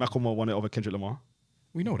 man. Macklemore won it over Kendrick Lamar.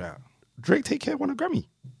 We know that. Drake Take Care won a Grammy.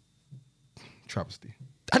 Travesty.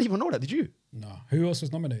 I didn't even know that, did you? No. Who else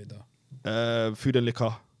was nominated, though? Food and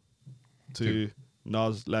Liquor to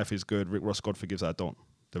Nas, Life is Good, Rick Ross, God Forgives I Don't.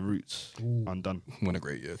 The Roots, Undone. Won a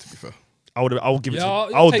great year, to be fair. I will give it Yeah,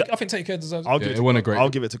 to I think Take Care deserves I'll it. give Yeah, it it to won a God, great- I'll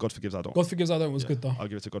give it to God Forgives I Don't. God Forgives I Don't was good, though. I'll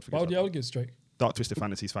give it to God Forgives Well, I yeah, I Don't. would give it straight. Dark Twisted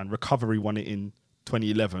Fantasies fan. Recovery won it in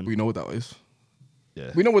 2011. We know what that is.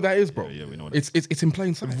 Yeah. We know what that is, bro. Yeah, we know what it's in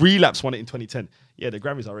plain sight. Relapse won it in 2010. Yeah, the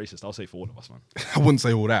Grammys are racist. I'll say for all of us, man. I wouldn't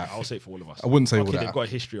say all that. I'll say for all of us. I wouldn't say all Okay, that. They've got a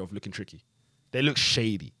history of looking tricky. They look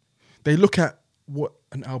shady. They look at what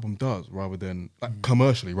an album does rather than like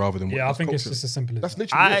commercially, rather than what Yeah, I it's think it's culturally. just as simple as That's that.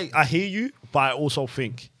 literally it. I hear you, but I also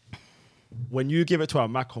think when you give it to a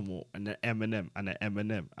Macklemore and an Eminem and an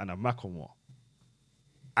Eminem and a Macklemore,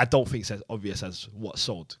 I don't think it's as obvious as what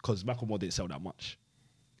sold because Macklemore didn't sell that much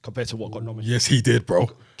compared to what got nominated. Yes, he did, bro.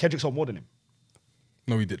 Kendrick sold more than him.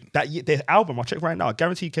 No, he didn't. That year, their album, I'll check right now. I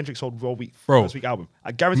guarantee Kendrick sold Raw Week Bro. first week album.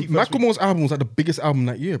 I guarantee first week. Macklemore's album was like the biggest album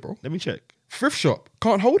that year, bro. Let me check. Thrift Shop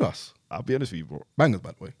can't hold us. I'll be honest with you, bro. Bangers,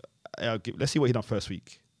 by the way. Let's see what he done first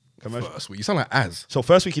week. Commercial. First week, you sound like Az. So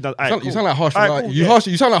first week he done. You sound like harsh.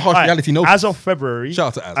 You sound like harsh Alright, reality. No, As of February,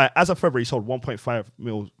 Shout out to Az. As of February, he sold 5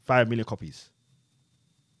 million copies.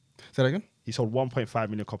 say that again. He sold 1.5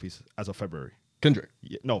 million copies as of February. Kendrick,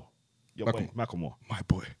 Yeah, no, your boy Macklemore. my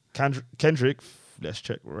boy. Kendrick. Let's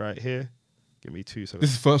check right here. Give me 2 seconds.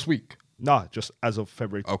 This is first week. Nah, just as of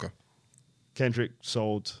February. Okay. Kendrick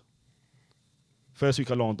sold first week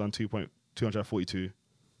alone done 242.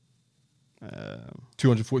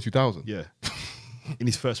 242,000. Yeah, in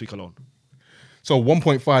his first week alone. So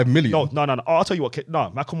 1.5 million. No. I'll tell you what.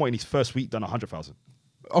 No, Macklemore in his first week done 100,000.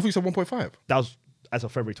 I thought you said 1.5. That was as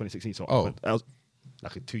of February 2016. So Oh. that was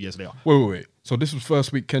like 2 years later. Wait. So this was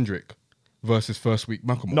first week Kendrick versus first week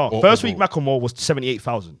Macklemore. No, Or first week overall? Macklemore was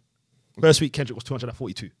 78,000. First week Kendrick was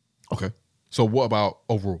 242. Okay. So what about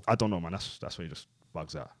overall? I don't know, man. That's where he just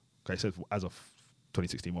bugs out. Okay, it says as of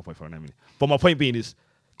 2016, 1.49 million. But my point being is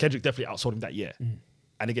Kendrick definitely outsold him that year,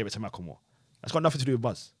 and they gave it to Macklemore. That's got nothing to do with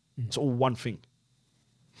buzz. It's all one thing.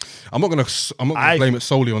 I'm not gonna blame it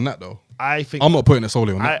solely on that though. I think I'm not putting it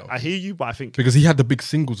solely on that though. I hear you, but I think Because he had the big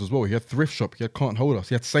singles as well. He had Thrift Shop. He had Can't Hold Us.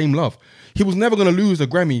 He had Same Love. He was never going to lose a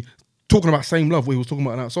Grammy talking about Same Love what he was talking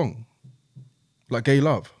about in that song. Like gay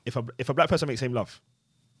love. if a black person makes Same Love,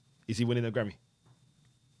 is he winning a Grammy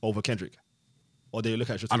over Kendrick, or they look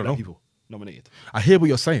at just I two don't black know. people nominated? I hear what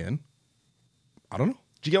you're saying. I don't know.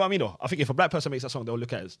 Do you get what I mean? Though I think if a black person makes that song, they'll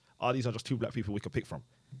look at it as, these are just two black people we could pick from.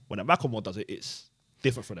 When a Macklemore does it, it's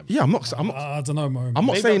different for them. Yeah, I'm not I don't know, Mo. I'm not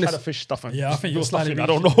Maybe saying I'm trying this. to fish stuff. And Yeah, I think you're real stuff slightly in,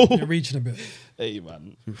 reaching. I don't know. You're reaching a bit. Hey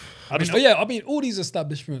man, I mean, all these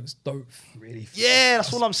establishments don't really. yeah,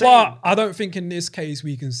 that's all I'm saying. But I don't think in this case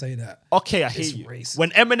we can say that. Okay, I hear It's you. racist.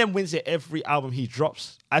 When Eminem wins it every album he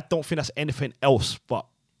drops, I don't think that's anything else but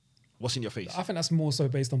what's in your face. I think that's more so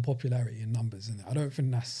based on popularity and numbers, isn't it? I don't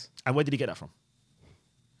think that's. And where did he get that from?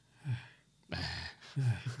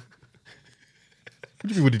 What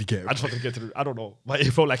do you mean, what did he get? I just wanted to get through. I don't know, but it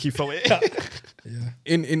felt like he felt it. Yeah.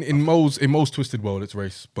 In Mo's Twisted World, it's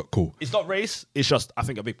race, but cool. It's not race. It's just I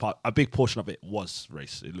think a big portion of it was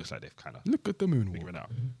race. It looks like they've kind of Look at the moon. figured it out.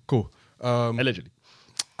 Cool. Allegedly.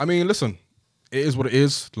 I mean, listen, it is what it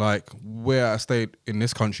is. Like, we're at a state in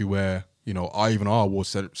this country where, you know, even our award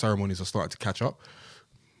ceremonies are starting to catch up.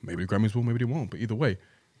 Maybe the Grammys will, maybe they won't. But either way,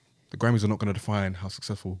 the Grammys are not going to define how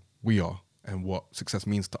successful we are and what success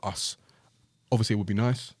means to us. Obviously, it would be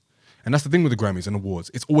nice. And that's the thing with the Grammys and awards.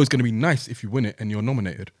 It's always going to be nice if you win it and you're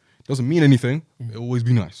nominated. It doesn't mean anything. It'll always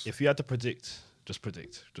be nice. If you had to predict, just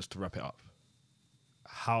to wrap it up,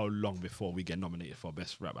 how long before we get nominated for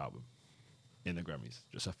Best Rap Album in the Grammys?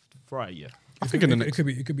 Just for a year. I think in the next,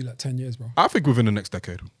 it could be like 10 years, bro. I think within the next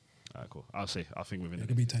decade. Alright, cool. I think within It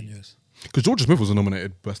could be 10 years. Because Georgia Smith was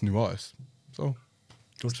nominated Best New Artist. So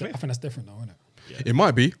George I Smith. think that's different though, isn't it? Yeah. it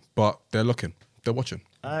might be, but they're looking. They're watching.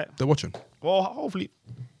 Alright. They're watching. Well, hopefully,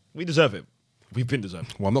 we deserve it. We've been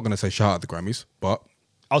deserved. Well, I'm not going to say shout out the Grammys, but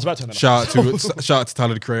I was about to. shout out to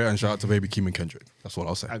Tyler the Creator and shout out to Baby Keem and Kendrick. That's what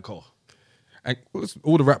I'll say. And Cole. And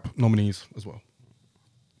all the rap nominees as well.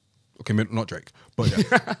 Okay, not Drake, but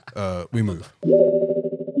yeah, we move.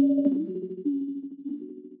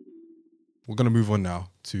 We're going to move on now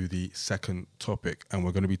to the second topic, and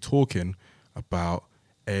we're going to be talking about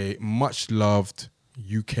a much-loved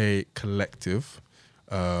UK collective.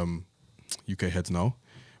 UK heads know.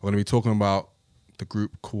 We're going to be talking about the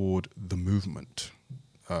group called The Movement.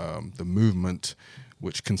 The Movement,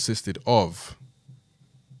 which consisted of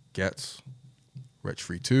Ghetts, Wretch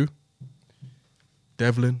Free 2,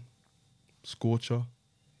 Devlin, Scorcher,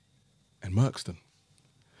 and Merkston.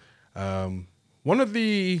 One of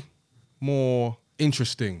the more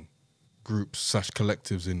interesting groups /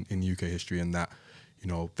 collectives in UK history, in that, you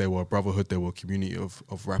know, they were a brotherhood, they were a community of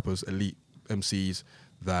rappers, elite MCs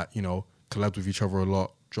that, you know, collabed with each other a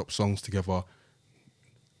lot, dropped songs together,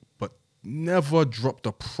 but never dropped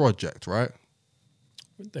a project, right?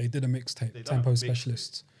 They did a mixtape, done Tempo a mixtape,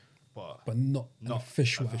 Specialists, but not an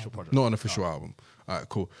official album. project. Not an official album. All right,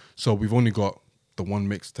 cool. So we've only got the one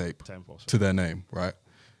mixtape Tempo, so- to their name, right?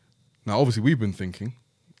 Now, obviously, we've been thinking,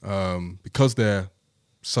 because they're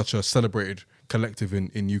such a celebrated collective in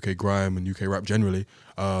UK grime and UK rap generally,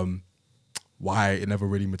 why it never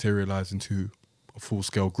really materialized into a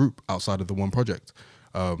full-scale group outside of the one project.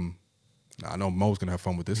 I know Mo's going to have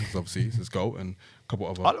fun with this because obviously it's his goal and a couple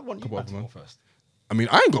other... I don't want you couple man to other go men. first. I mean,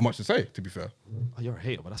 I ain't got much to say, to be fair. Oh, you're a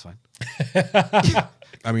hater, but that's fine.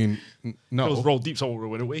 I mean, It no. was roll deep, someone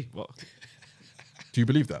went away. But Do you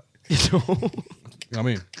believe that? You know what I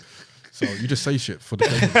mean? So you just say shit for the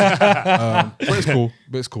sake of it.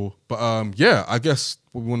 But it's cool. But yeah, I guess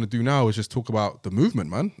what we want to do now is just talk about the movement,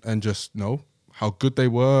 man, and just know how good they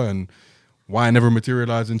were and why it never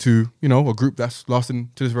materialized into, you know, a group that's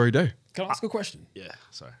lasting to this very day. Can I ask a question? yeah,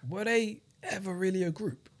 sorry. Were they ever really a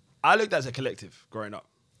group? I looked at it as a collective growing up.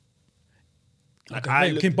 Like, Okay, I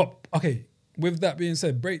wait, looked- Kim Pop. Okay, with that being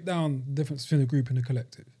said, break down the difference between a group and a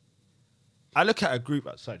collective. I look at a group.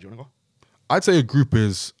 Sorry, do you want to go? I'd say a group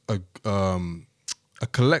is a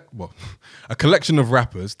collection of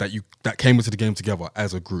rappers that came into the game together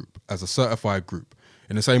as a group, as a certified group,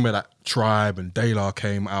 in the same way that Tribe and De La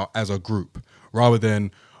came out as a group, rather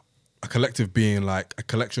than a collective being like a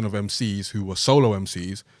collection of MCs who were solo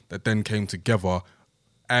MCs that then came together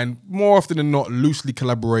and more often than not loosely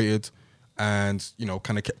collaborated and, you know,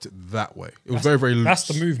 kind of kept it that way. It was very, very loose. That's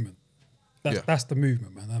the movement. Yeah. That's the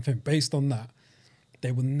movement, man. I think based on that,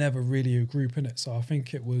 they were never really a group in it. So I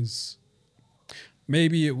think it was,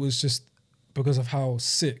 maybe it was just because of how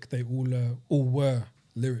sick they all were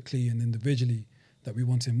lyrically and individually that we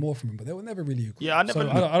wanted more from them. But they were never really a group. Yeah, I never- So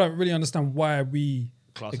I don't really understand why we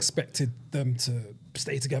Classic. expected them to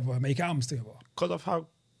stay together and make albums together. Because of how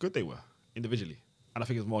good they were individually. And I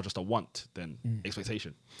think it's more just a want than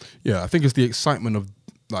expectation. Yeah, I think it's the excitement of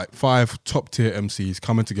like 5 top tier MCs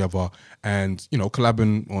coming together and, you know,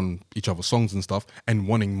 collabing on each other's songs and stuff and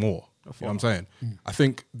wanting more. You know what I'm saying? I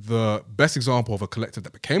think the best example of a collective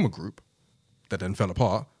that became a group that then fell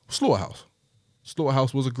apart was Slaughterhouse.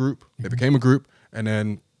 Slaughterhouse was a group, they became a group, and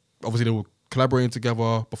then obviously they were collaborating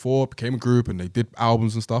together before, became a group, and they did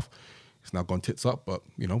albums and stuff. It's now gone tits up, but,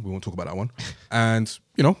 you know, we won't talk about that one. And,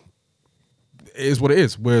 you know, it is what it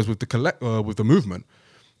is. Whereas with the with the movement,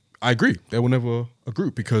 I agree. They were never a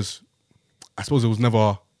group because I suppose it was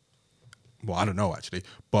never, well, I don't know actually,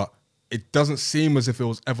 but it doesn't seem as if it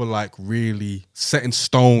was ever like really set in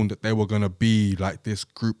stone that they were going to be like this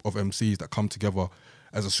group of MCs that come together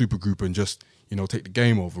as a super group and just, you know, take the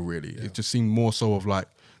game over really. Yeah. It just seemed more so of like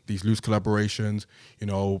these loose collaborations, you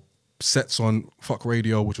know, sets on Fuck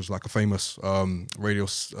Radio, which was like a famous radio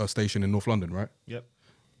station in North London, right? Yep.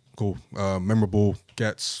 Cool. Memorable,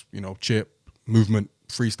 Ghetts, you know, Chip, Movement,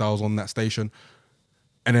 freestyles on that station.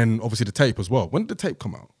 And then obviously the tape as well. When did the tape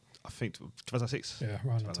come out? I think 2006. Yeah,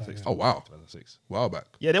 around that time. 2006. Oh, wow. 2006. A while back.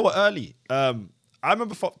 Yeah, they were early. I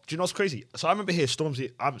remember, do you know what's crazy? So I remember hearing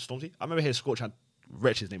Stormzy. I remember hearing Scorch and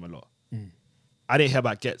Wretch's name a lot. And I didn't hear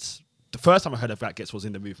about Gets. The first time I heard about Gets was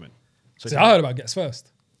in the movement. So See, I heard about Gets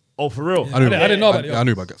first. oh, for real? I didn't know about it. I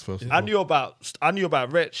knew about Gets first. I knew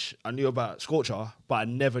about Rich, I knew about Scorcher, but I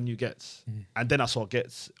never knew Gets. And then I saw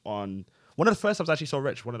Gets on one of the first times I actually saw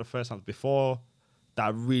Rich. One of the first times before that I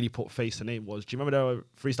really put face to name was. Do you remember the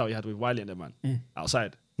freestyle you had with Wiley and them man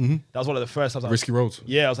outside? Mm-hmm. That was one of the first times. Risky Roads.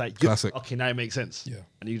 Yeah, I was like, Classic. Okay, now it makes sense. Yeah.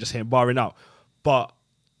 And you just hear him barring out. But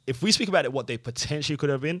if we speak about it, what they potentially could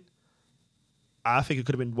have been, I think it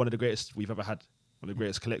could have been one of the greatest we've ever had. One of the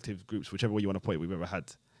greatest collective groups, whichever way you want to put it, we've ever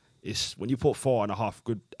had. It's when you put 4.5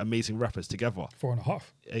 good, amazing rappers together. 4.5.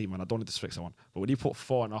 Hey man, I don't want to disrespect someone, but when you put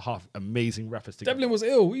 4.5 amazing rappers together, Devlin was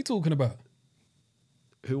ill. What are you talking about?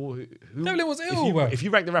 who Devlin was if ill, you, bro. if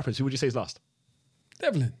you rank the rappers, who would you say is last?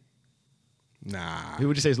 Devlin. Nah, Who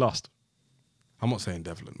would you say is last? I'm not saying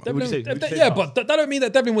Devlin. Man. Who would you say- Devlin who would you say yeah, last? but that don't mean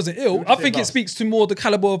that Devlin wasn't ill. would you I say think it last? speaks to more the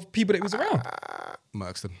caliber of people that he was around.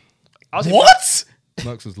 Merkston. I was What?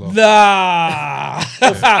 Merkston's last.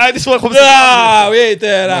 Nah. This one comes Nah, we ain't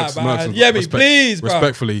there that, Merkston's man. Yeah, me, respect- please, bro.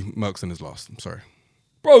 Respectfully, Merkston is last. I'm sorry.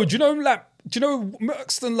 Bro, do you know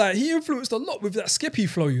Merkston, like, he influenced a lot with that Skippy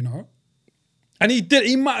flow, you know? And he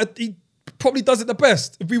probably does it the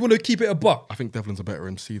best, if we want to keep it a buck. I think Devlin's a better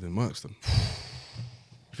MC than Merkston.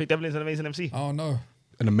 I think Devlin's an amazing MC. Oh, no.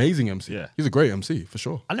 An amazing MC. Yeah. He's a great MC, for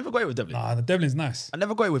sure. I never got it with Devlin. Nah, the Devlin's nice. I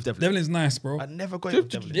never got it with Devlin. Devlin's nice, bro. I never got it with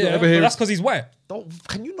Devlin. Yeah, ever but hear- that's because he's white.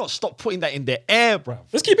 Can you not stop putting that in the air, bro?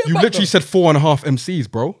 Let's keep it a You buck, literally though. said 4.5 MCs,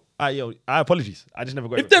 bro. Yo, I apologies. I just never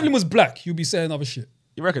got it. If Devlin was black, you'd be saying other shit.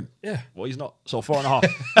 You reckon? Yeah. Well, he's not. So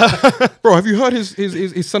 4.5. Bro, have you heard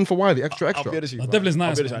his son for why? The extra I'll extra. be honest with you. No, bro. Devlin's nice,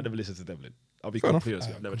 I'll be honest, man. I never listened to Devlin. I'll be enough. completely honest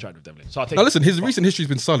with you. I've never tried with Devlin. So I take. Now listen, his recent history's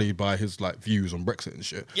been sullied by his like views on Brexit and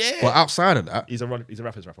shit. Yeah. But outside of that, He's a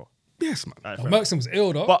rapper's rapper. yes, man. Alright, Oh, fair enough. Merkson was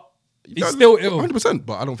ill, though. But he's still ill. 100%,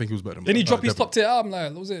 but I don't think he was better than Didn't he drop his Devlin. top tier album,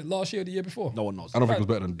 like, what was it, last year or the year before? no one knows. I don't think he was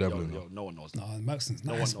better than Devlin. Yo, no one knows. No, Merkson's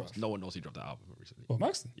No nice, one knows. bro. No one knows he dropped that album recently. What,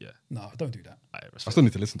 Merkson? Yeah. No, don't do that. Alright, I respect. still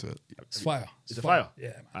need to listen to it. It's fire. Is it fire? Yeah,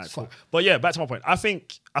 man. Alright, It's cool. fire. But yeah, back to my point. I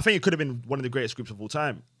think it could have been one of the greatest groups of all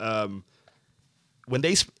time. When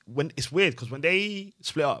it's weird because when they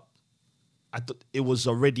split up, it was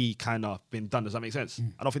already kind of been done. Does that make sense?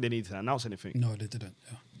 I don't think they needed to announce anything No, they didn't.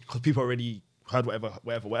 Yeah. because people already heard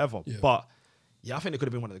whatever. Yeah. But yeah, I think it could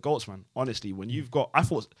have been one of the goats, man. Honestly, when you've got, I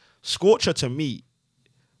thought Scorcher to me,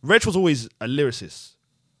 Reg was always a lyricist,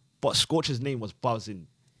 but Scorcher's name was buzzing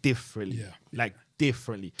differently, Yeah. like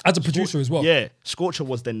differently. As a producer as well. Yeah, Scorcher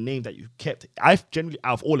was the name that you kept. I generally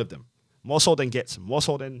out of all of them, more so than Gets, more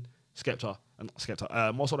so than Skepta,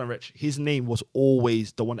 more so than Rich. His name was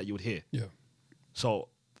always the one that you would hear. Yeah. So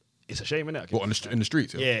it's a shame, innit? What, in the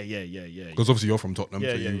streets? Yeah. Because obviously you're from Tottenham.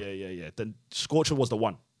 Yeah, so yeah, you, yeah. Then Scorcher was the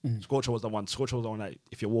one. Scorcher was the one. Scorcher was the one that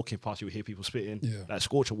if you're walking past, you would hear people spitting. Yeah. Like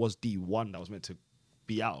Scorcher was the one that was meant to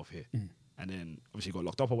be out of here, and then obviously got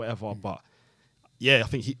locked up or whatever. But yeah, I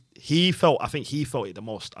think he felt it the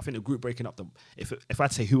most. I think the group breaking up if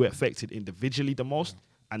I'd say who it affected individually the most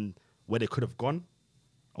and where they could have gone,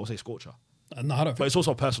 I would say Scorcher. No, I don't But think it's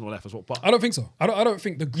also a personal life as well. But I don't think so. I don't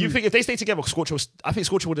think the group. you think if they stayed together, I think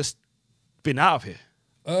Scorcher would have been out of here.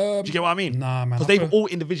 Do you get what I mean? Nah, man, Because I they've feel- all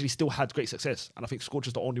individually still had great success, and I think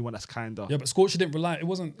Scorcher's the only one that's kind of. Yeah, but Scorcher didn't rely. It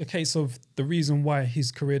wasn't a case of the reason why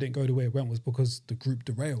his career didn't go the way it went was because the group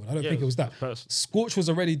derailed. I don't think it was that. person. Scorch was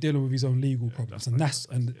already dealing with his own legal problems, and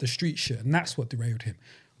the street shit, and that's what derailed him.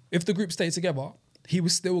 If the group stayed together, he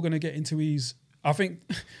was still going to get into his. I think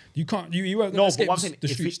you can't. You weren't going to No, but escape what I'm saying, the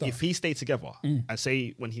street stuff. if he stayed together and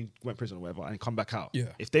say when he went prison or whatever and come back out, Yeah.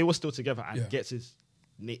 if they were still together and Yeah. Gets his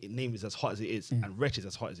name is as hot as it is and Wretch is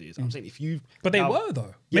as hot as it is, I'm saying if you. But they now- were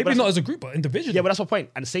though. Yeah, Maybe but not that's- as a group, but individually. Yeah, but that's my point.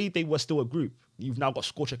 And say they were still a group, you've now got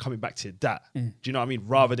Scorcher coming back to that. Do you know what I mean?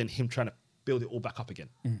 Rather than him trying to build it all back up again.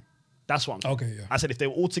 That's what I'm saying. Okay, yeah. I said if they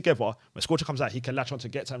were all together, when Scorcher comes out, he can latch on to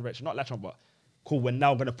Gets and Wretch. Not latch on, but cool, we're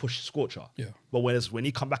now going to push Scorcher. Yeah. But whereas when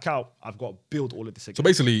he come back out, I've got to build all of this again. So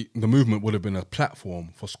basically, the movement would have been a platform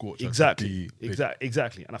for Scorcher. Exactly. To be big.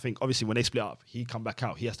 Exactly. And I think obviously when they split up, he come back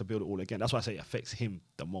out. He has to build it all again. That's why I say it affects him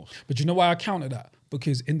the most. But you know why I counter that?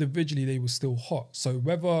 Because individually they were still hot. So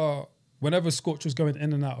whenever Scorch was going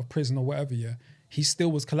in and out of prison or whatever, yeah, he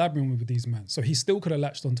still was collaborating with these men. So he still could have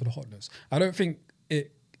latched onto the hotness. I don't think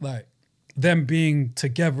it like them being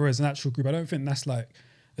together as an actual group. I don't think that's like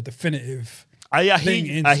a definitive thing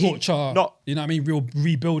in Scorcher. No, You know what I mean? Real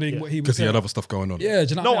rebuilding what he was Because he had saying. other stuff going on. Yeah, do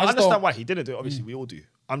you know no, what I mean? just understand don't- why he didn't do it. Obviously, we all do.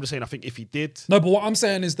 I'm just saying, I think if he did, No, but what I'm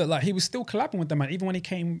saying is that like he was still collabing with them, man, even when he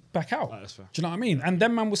came back out. That's fair. Do you know what I mean? And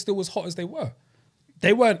them man was still as hot as they were.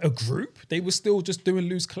 They weren't a group. They were still just doing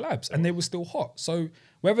loose collabs, and they were still hot. So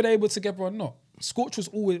whether they were together or not, Scorch was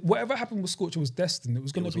always whatever happened with Scorch was destined. It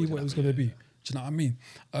was going to be what it was going to be. Do you know what I mean?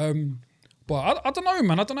 But I don't know,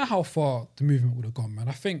 man. I don't know how far the movement would have gone, man.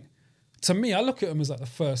 I think, to me, I look at them as like the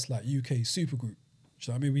first like UK supergroup. Do you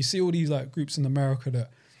know what I mean? We see all these like groups in America that,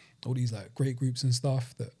 all these like great groups and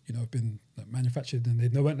stuff that, you know, have been like, manufactured, and they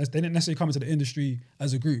didn't necessarily come into the industry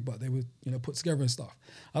as a group, but they were, you know, put together and stuff.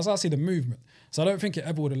 That's how I see the movement. So I don't think it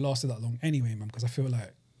ever would have lasted that long anyway, man, because I feel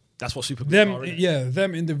like That's what super them, are, innit? yeah,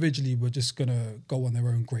 them individually were just gonna go on their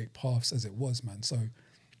own great paths as it was, man. So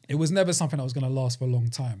it was never something that was gonna last for a long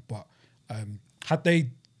time. But had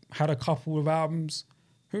they had a couple of albums,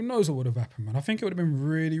 who knows what would have happened, man? I think it would have been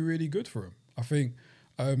really, really good for him. I think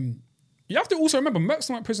you have to also remember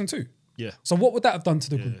Merkston went to prison too. Yeah. So what would that have done to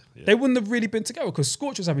the group? yeah. They wouldn't have really been together because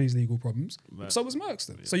Scorch was having these legal problems. So was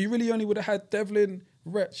Merkston. Yeah. So you really only would have had Devlin,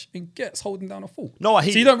 Wretch, and Getz holding down a fort. No, so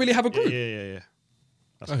you don't really have a group. Yeah.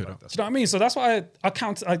 That's I hear right. that. Do you know what I mean? So that's why I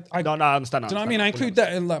count. I No, I understand. do you know what I mean? I include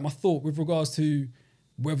that in like my thought with regards to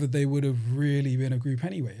whether they would have really been a group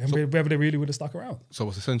anyway, and whether they really would have stuck around. So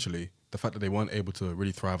it's essentially the fact that they weren't able to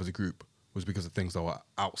really thrive as a group was because of things that were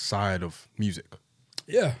outside of music.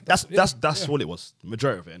 Yeah, That's yeah. all it was.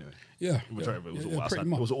 Majority of it, anyway. Yeah, Majority of it was yeah, all yeah, outside. pretty It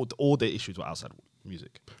much. was all the issues were outside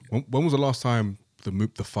music. When was the last time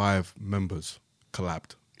the 5 members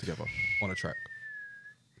collabed together on a track?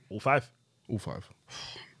 All 5. All 5.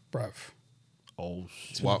 bruv. Oh,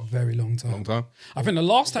 It's been Wow. a very long time. Long time. I think the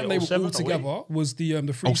last time it they were 07 all or together was the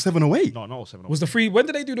free. Oh, 7 or 8. no, 7. Was the free? When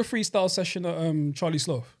did they do the freestyle session at Charlie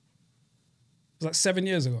Sloth? It was like 7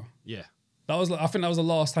 years ago. Yeah. That was like, I think that was the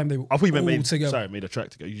last time they were I thought you meant all together. made a track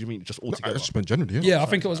together. You mean just all I together? just meant generally. Yeah, I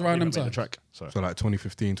think it was around them Made a times. track. Sorry. So like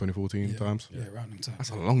 2015, 2014 times. Yeah, around them times. That's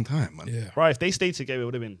a long time, man. Yeah. Right, if they stayed together, it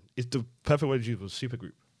would have been. It's the perfect word to use was super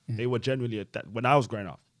group. They were genuinely when I was growing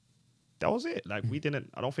up. That was it. Like we didn't.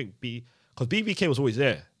 I don't think because BBK was always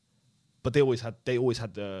there, but they always had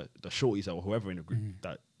the shorties or whoever in the group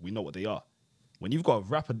that we know what they are. When you've got a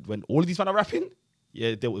rapper, when all of these men are rapping,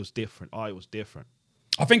 yeah, it was different. It was different.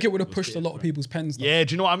 I think it would have pushed a lot of people's pens. Though. Yeah,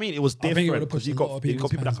 do you know what I mean? It was I think it different would've because pushed you a got lot of you got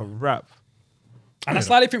people's people that pens. can rap. And I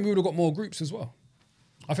slightly think we would have got more groups as well.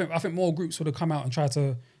 I think more groups would have come out and tried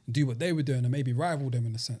to do what they were doing and maybe rival them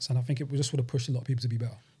in a sense. And I think it just would have pushed a lot of people to be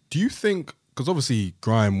better. Do you think, because obviously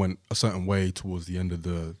grime went a certain way towards the end of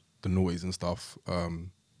the noughties and stuff,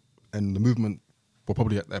 and the movement were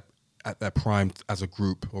probably at their prime as a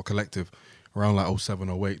group or collective around like 07,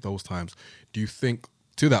 08, those times. Do you think,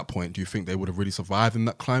 to that point, do you think they would have really survived in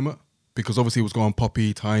that climate? Because obviously it was going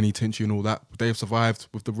Poppy, Tiny, Tinchy and all that. Would they have survived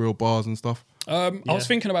with the real bars and stuff? I was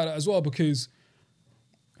thinking about it as well because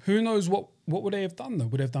who knows what would they have done though?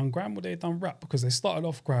 Would they have done gram? Would they have done rap? Because they started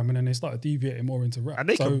off gram and then they started deviating more into rap. And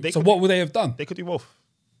they could- what would they have done? They could do both,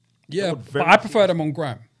 Yeah, would but very I prefer them on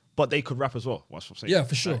gram. but they could rap as well. That's what I'm saying. Yeah,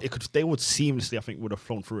 for sure. They would seamlessly. I think would have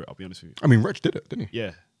flown through it. I'll be honest with you. I mean, Wretch did it, didn't he?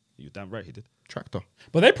 Yeah, you're damn right. He did. Tractor.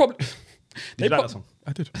 But they probably Did you like that song?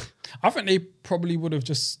 I did. I think they probably would have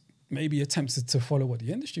just maybe attempted to follow what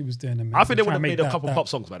the industry was doing. And I think they try would and have make made a that- couple that- pop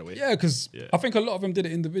songs, by the way. Yeah, because Yeah. I think a lot of them did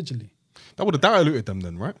it individually. That would have diluted them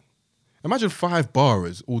then, right? Imagine 5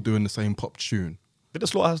 barrers all doing the same pop tune. Did the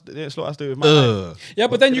Slaughterhouse do it with my life? Yeah,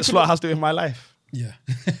 but then Did you the could. Slaughterhouse do it with my life? Yeah.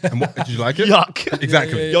 And what, did you like it? Yuck.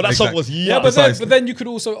 Exactly. Yo, that song Exactly. was Yeah, yuck. Precisely. but then you could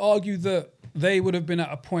also argue that they would have been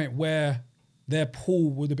at a point where their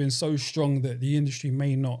pull would have been so strong that the industry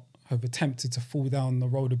may not have attempted to fall down the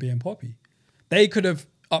road of being poppy. They could have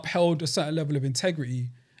upheld a certain level of integrity,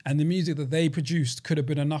 and the music that they produced could have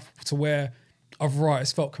been enough to where other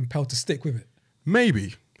artists felt compelled to stick with it.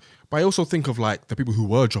 Maybe. But I also think of like the people who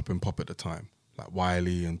were dropping pop at the time, like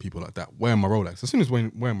Wiley and people like that, wearing my Rolex. As soon as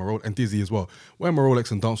wearing my Rolex, and Dizzy as well, wearing my Rolex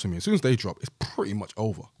and Dance With Me, as soon as they drop, it's pretty much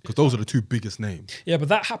over. Because those are the 2 biggest names. Yeah, but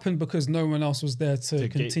that happened because no one else was there to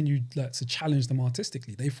get- continue to challenge them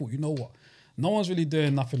artistically. They thought, you know what? No one's really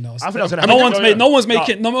doing nothing else. I think that's gonna no happen. one's No, made. no. No one's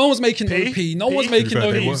making. No one's making no P, P. No one's P. making To be fair,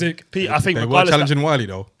 no they were. music. Pete, I think They were regardless, challenging Wiley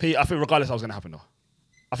though. Pete, I think regardless, that was gonna happen though.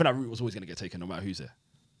 I think that route was always gonna get taken, no matter who's there.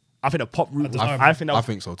 I think the pop route. I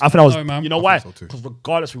think so. I think that was. No, man. You know I why? think so too. Because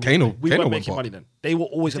regardless, we Kano weren't went making pop. money then. They were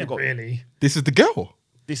always gonna go. Really? This is the girl.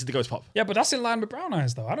 This is the girl's pop. Yeah, but that's in line with Brown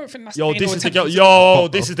Eyes, though. I don't think that's. Yo, ain't this no is the girl. attention to- Yo,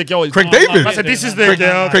 this is the girl. Craig Oh, David. I said, this is the Craig-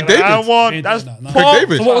 girl. Craig that I David. want. Ain't That's doing that, no. pop. Craig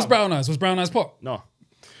David. So what was Brown Eyes? Was Brown Eyes pop? No.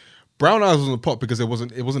 Brown Eyes wasn't pop because it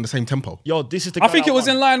wasn't the same tempo. Yo, this is the I girl think it was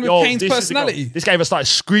want. in line with Yo, Kane's this is the girl. personality. This guy even started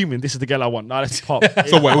screaming, this is the girl I want. Nah, that's pop.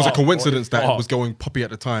 So what? It was a Pop. coincidence that Pop. it was going poppy at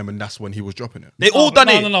the time, and that's when he was dropping it. They all done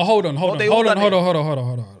it. No. Hold on. they all done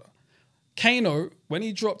it. Kano, when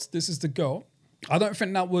he dropped "This Is the Girl," I don't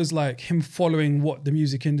think that was like him following what the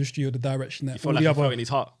music industry or the direction that You feel all like the he felt other. in his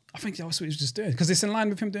heart. I think that was what he was just doing because it's in line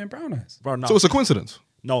with him doing Brown Eyes. Bro, no. So it's a coincidence.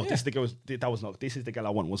 No, Yeah. this is the girl. That was not. This is the girl I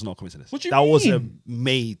want. Was not a coincidence. What do you that was a mean?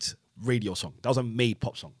 made radio song. That was a made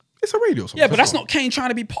pop song. It's a radio song. Yeah, but that's not Kane trying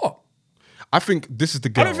to be pop. I think this is the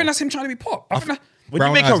girl. I don't think that's him trying to be pop. I think that, When Brown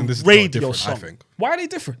you make Eyes a and This Is the Girl are radio different, song, I think. why are they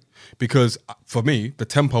different? Because for me, the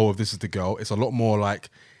tempo of This Is the Girl is a lot more like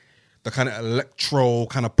the kind of electro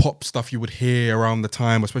kind of pop stuff you would hear around the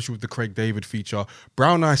time, especially with the Craig David feature.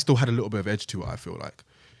 Brown Eyes still had a little bit of edge to it, I feel like.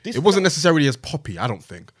 This It wasn't necessarily as poppy, I don't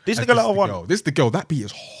think. This is as the girl I want. This is the girl. That beat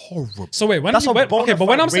is horrible. So wait, when that's a okay, but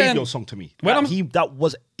when I'm radio saying song to me. when I'm- that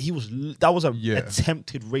was a Yeah.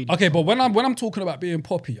 attempted radio. okay, song. but when I'm talking about being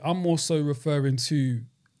poppy, I'm more so referring to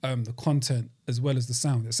the content as well as the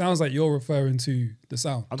sound. It sounds like you're referring to the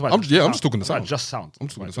sound. I'm talking about I'm just talking the I'm talking about sound. Just sound. I'm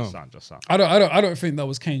just talking the sound. Just sound. I don't think that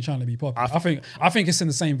was Kane trying to be poppy. I think it's in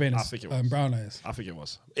the same vein I as think it was. Brown Eyes. I think it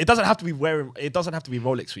was. It doesn't have to be wearing. It doesn't have to be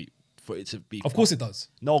Rolex Suite for it to be. Of course it does.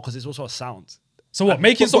 No, because it's also a sound. So what?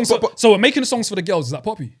 Making songs. So what? Making songs for the girls is that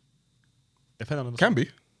poppy? Depending on the Can song. be.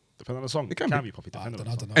 Depending on the song. It can be. poppy. I Depending don't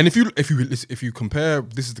on know. the song. And if you compare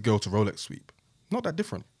This Is the Girl to Rolex Sweep, not that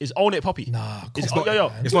different. Is Own It Poppy? Nah, It's come not. on, Yo,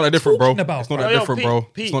 man. It's not that different, bro. talking about? It's not Yo, that different, bro.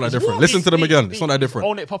 Pete, It's not that is different. what? Listen to them Pete, again. Pete, It's not that different.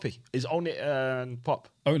 Own It Poppy. Is Own It and Pop.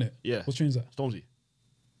 Own it. Yeah. What tune's that? Stormzy.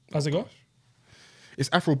 How's it go? It's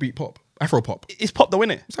Afrobeat pop. Afro pop. It's pop though,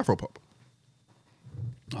 innit? It's Afro pop.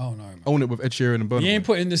 Oh no, man. Own It with Ed Sheeran and Burna You Boy. ain't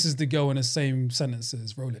putting this as the girl in the same sentence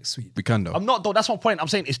as Rolex Suite. We can though. I'm not though. That's my point. I'm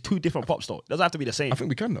saying it's two different pops though. It doesn't have to be the same. I think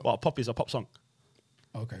we can though. But a pop is a pop song.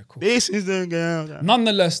 Okay, cool. This is the girl.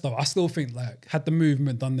 Nonetheless, though, I still think like had the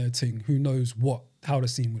movement done their thing, who knows how the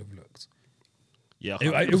scene would have looked. Yeah.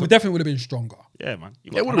 It definitely would have been stronger. Yeah, man.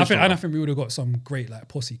 You It got- would've And been I think we would have got some great like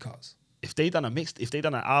posse cuts. if they done an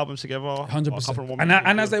album together, 100%.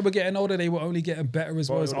 And as they were getting older, they were only getting better as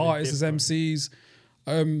well as Well, it would've artists, as been MCs.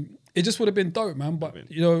 It just would have been dope, man.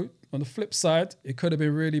 But you know, on the flip side, it could have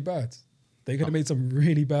been really bad. They could have made some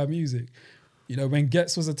really bad music. You know, when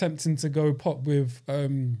Getz was attempting to go pop with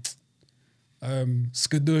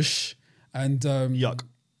Skadoosh and Yuck.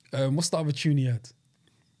 What's the other tune he had?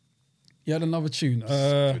 He had another tune.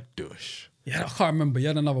 Dush. Yeah, I can't remember. He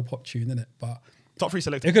had another pop tune in it, but Top 3 it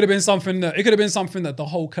selected. could have been something that the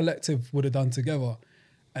whole collective would have done together,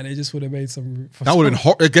 and it just would have made some. That would have been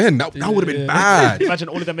hot again. That would have been bad. Imagine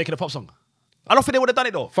all of them making a pop song. I don't think they would have done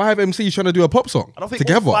it though. 5 MCs trying to do a pop song I don't think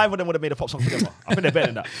together. all 5 of them would have made a pop song together. I think they're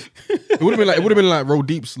better than that. It would have been like Roll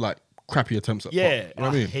Deep's like crappy attempts at Yeah, pop. You know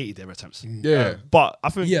what I mean? hated their attempts. Yeah. But I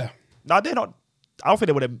think Yeah. No, they're not. I don't think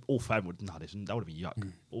they would have all 5 would. Nah, that would have been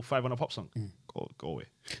yuck. All 5 on a pop song. Go away.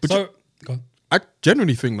 So, go on. I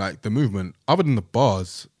genuinely think like the movement, other than the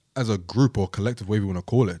bars, as a group or collective, whatever you want to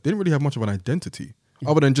call it, didn't really have much of an identity,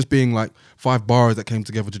 other than just being like 5 bars that came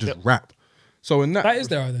together to just rap. So in That is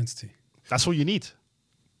their identity. That's all you need.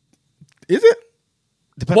 is it?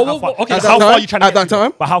 Depending Well, how far, well, okay, how so- far that are you trying to at get that to?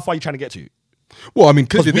 time? But how far are you trying to get to? Well, I mean,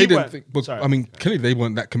 clearly 'Cause they we didn't weren't- think. But, sorry. I mean, clearly they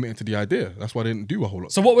weren't that committed to the idea. That's why they didn't do a whole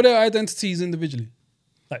lot. So, what were their identities individually?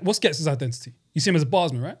 Like, what's Getz's identity? You see him as a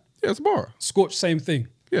barsman, right? Yeah, it's a bar. Scorch, same thing.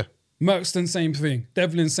 Yeah, Merkston, same thing.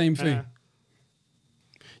 Devlin, same thing.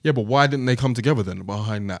 yeah, but why didn't they come together then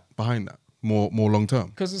behind that more long term?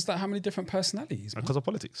 Because it's like how many different personalities, man. Because of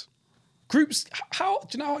politics. Groups, how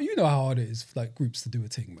do you know how hard it is for like groups to do a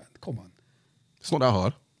thing, man? Come on. It's not that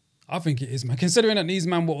hard. I think it is, man. Considering that these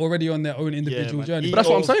men were already on their own individual man. journey. But that's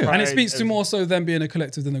what I'm saying. And it speaks to more so them being a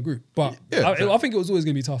collective than a group. But Yeah. I think it was always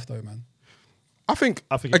going to be tough, though, man. I think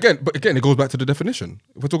think- again, it goes back to the definition.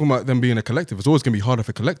 If we're talking about them being a collective, it's always going to be harder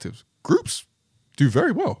for collectives. Groups do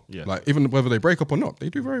very well. Yeah. Like even whether they break up or not, they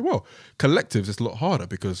do very well. Collectives, it's a lot harder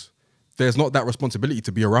because there's not that responsibility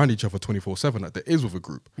to be around each other 24/7 like there is with a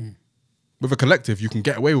group. With a collective, you can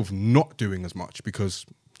get away with not doing as much because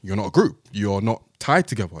you're not a group. You're not tied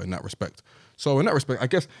together in that respect. So in that respect, I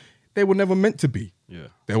guess they were never meant to be. Yeah.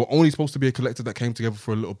 They were only supposed to be a collective that came together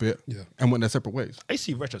for a little bit Yeah. and went their separate ways. I used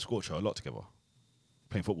to see Retro Scorcher a lot together,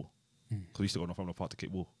 playing football. Because we used to go to Northumberland Park to kick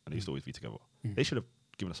ball, and they used to always be together. They should have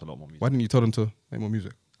given us a lot more music. Why didn't you tell them to make more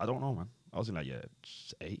music? I don't know, man. I was in like year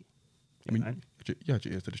 8. I mean, 9. you had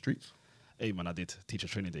your ears to the streets. 8, man, I did. Teacher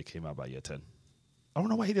training day came out by year 10. I don't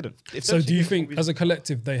know why he didn't. If So them do you singers think don't as a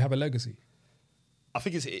collective they have a legacy? I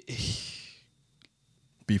think it's.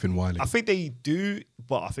 Beef and Wiley. I think they do,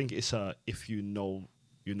 but I think it's a if you know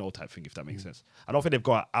type thing. If that makes sense. I don't think they've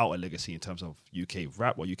got out a legacy in terms of UK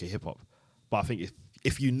rap or UK hip hop. But I think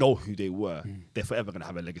if you know who they were, they're forever gonna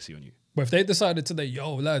have a legacy on you. But if they decided today,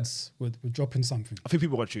 yo, lads, we're dropping something. I think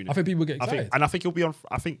people will tune in. I think people get excited. and I think it'll be on.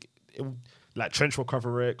 I think it will, like Trench will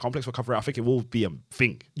cover it, Complex will cover it. I think it will be a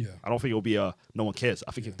thing. Yeah. I don't think it'll be a no one cares.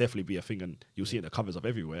 I think it'll definitely be a thing, and you'll see it in the covers of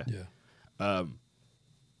everywhere. Yeah,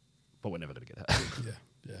 But we're never gonna get that. yeah,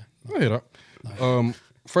 yeah. I hear that.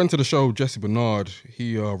 friend to the show, Jesse Bernard,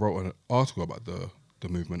 he wrote an article about the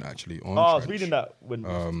movement actually on I was Trench. reading that when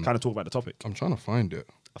kind of talk about the topic. I'm trying to find it.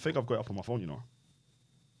 I think I've got it up on my phone, you know.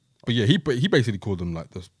 But yeah, he basically called them like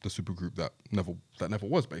the super group that never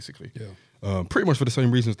was basically. Yeah. Pretty much for the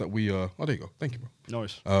same reasons that we oh there you go. Thank you, bro. No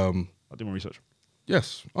worries. I did my research.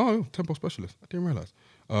 Yes. Oh, tempo specialist. I didn't realize.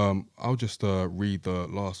 I'll just read the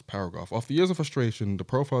last paragraph. After years of frustration, the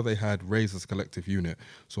profile they had raised as a collective unit,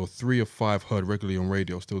 so 3 of 5 heard regularly on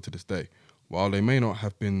radio still to this day. While that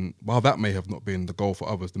may have not been the goal for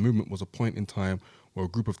others, the movement was a point in time where a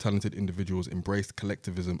group of talented individuals embraced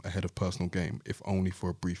collectivism ahead of personal gain, if only for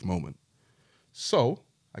a brief moment. So,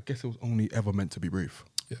 I guess it was only ever meant to be brief.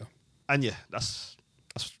 Yeah. And yeah, that's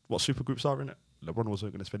what supergroups are, innit? LeBron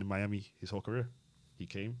wasn't going to spend in Miami his whole career. He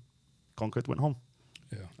came, conquered, went home.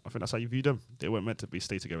 Yeah. I think that's how you view them. They weren't meant to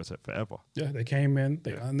stay together forever. Yeah, they came in,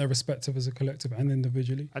 and they're respective as a collective and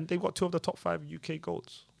individually. And they've got 2 of the top 5 UK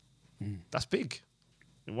GOATs. That's big.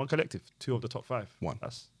 In one collective, 2 of the top 5. One.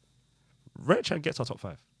 That's Rich and gets our top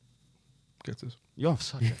 5. Gets this? You're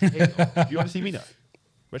such a hater. You honestly mean that?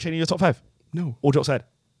 Rich ain't in your top 5? No. All jokes aside.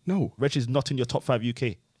 No. Rich is not in your top 5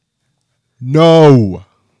 UK. No.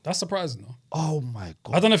 That's surprising, though. Oh my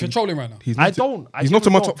God. I don't know if you're trolling right now. He's I not don't. I He's not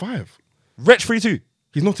in my genuinely top 5. Rich 3-2.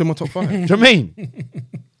 He's not in my top 5. Do Jermaine,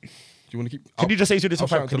 you want to keep? can you just say to the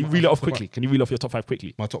top I'll 5? shout Can you them reel it out. off quickly? Can you reel off your top 5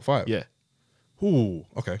 quickly? My top 5? Yeah. Ooh,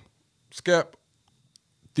 okay. Skep,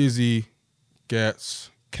 Dizzy, Getz,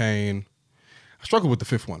 Kane. I struggle with the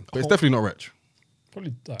 5th one, but it's definitely not Rich.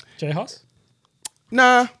 Probably like J Huss.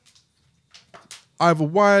 Nah. Either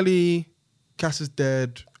Wiley, Cass is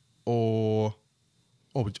Dead, or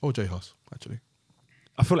J Huss, actually.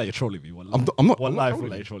 I feel like you're trolling me. I'm not One life, I feel trolling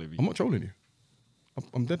like you. you're trolling me. I'm not trolling you.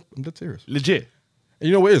 I'm dead serious. Legit. And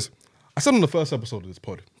you know what it is? I said on the first episode of this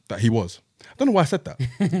pod that he was. I don't know why I said that.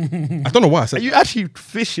 I don't know why I said Are you that. actually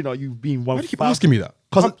fishing or are you being one? Why do you keep asking me that?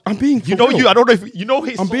 'Cause I'm being for You know real. you. I don't know if you know.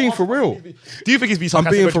 I'm being for real. Do you think he's being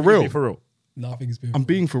sarcastic? being or for do you think real. he's For real. No, I think he's being. I'm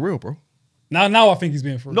being for real, bro. Now I think he's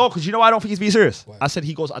being for real. No, because you know I don't think he's being serious. Why? I said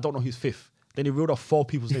he goes. I don't know who's 5th. Then he reeled off 4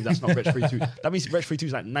 people's names. That's not Rich 3-2. That means Rich 3-2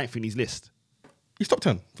 is like 9th in his list. He's top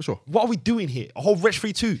 10 for sure. What are we doing here? A whole Rich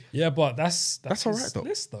 3-2? Yeah, but that's all his right, though.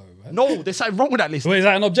 list though, man. No, there's something wrong with that list. Wait, is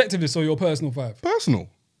that an objective list or your personal 5? Personal,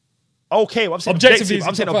 Okay, well, I'm saying Objectively, objectively. I'm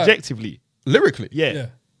it's saying top 5. objectively. lyrically. Yeah. Yeah.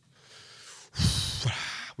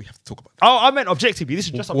 We have to talk about that. Oh, I meant objectively. This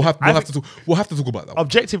is just We'll have objective. to talk about that.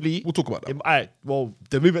 Objectively, We'll talk about that. Well,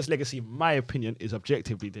 the movement's legacy, in my opinion, is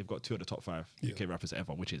objectively they've got 2 of the top 5 Yeah. UK rappers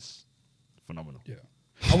ever, which is phenomenal. Yeah.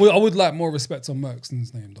 I would like more respect on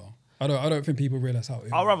Merkston's name though. I don't think people realise how.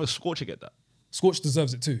 I'd rather Scorcher get that. Scorch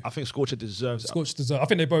deserves it too. I think Scorcher deserves it. Scorch deserves. I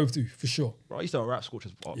think they both do for sure. Bro, I used to rap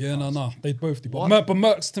Scorcher's. Yeah, no, they both do. But, What? but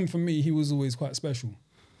Merkston for me, he was always quite special.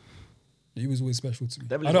 He was always special to me.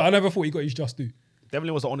 Devlin- I never thought he got his just due.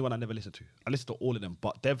 Devlin was the only one I never listened to. I listened to all of them,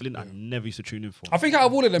 but Devlin I never used to tune in for. I think out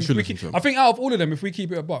of all of them, should listen to him. if we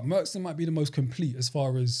keep it apart, Merkston might be the most complete as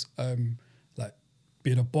far as like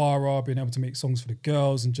being a barer, being able to make songs for the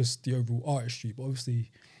girls, and just the overall artistry. But obviously,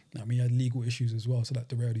 I mean, he had legal issues as well, so that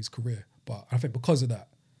derailed his career. But I think because of that,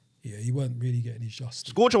 yeah, he weren't really getting his just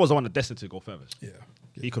due. Scorcher was the one that destined to go furthest. Yeah.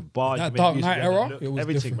 He could bar. That he could make Dark music, Knight he had era, look, it was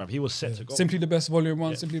everything, different. bruv. He was set Yeah. to go. Simply the Best Volume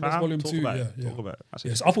 1, Yeah, Simply the Best fam, Volume talk 2. about Yeah, it, yeah. talk about it. That's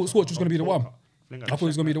Yes, it. I thought Scorch was going to be the one. I thought he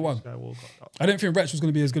was going to be the one. I didn't think Wretch was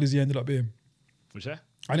going to be as good as he ended up being. Which yeah?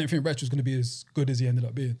 I didn't think Wretch was going to be as good as he ended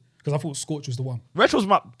up being because I thought Scorch was the one. Retro was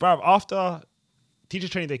my bruv. After Teacher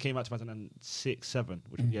Training Day came out 2006, 7,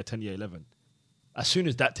 which was 10 year 11. As soon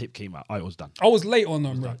as that tape came out, I was done. I was late on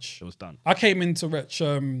It Wretch. was done. I came into Wretch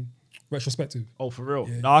retrospective. Oh, for real?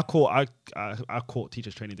 Yeah. No, I caught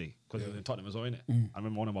Teachers Training Day because it was in Tottenham as well, innit? I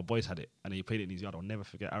remember one of my boys had it and he played it in his yard. I'll never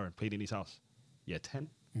forget Aaron played it in his house. Yeah, 10.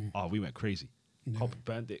 Oh, we went crazy. Cop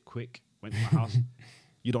burned it quick, went to my house.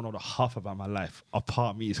 You don't know the half about my life. A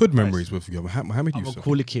part of me is Hood Christ. memories with you, Mohammed I'm a Yusuf.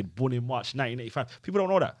 cool kid, born in March 1985. People don't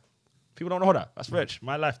know that. People don't know that. That's rich.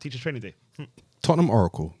 My life, Teachers Training Day. Tottenham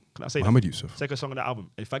Oracle. Can I say Mohammed that? Yusuf. Second song on the album.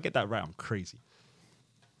 If I get that right, I'm crazy.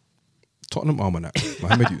 Tottenham Almanac.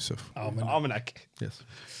 Mohammed Yusuf. Almanac. Yes.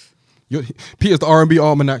 Peter's the R&B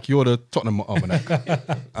Almanac. You're the Tottenham Almanac.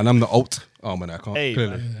 And I'm the alt Almanac. Hey,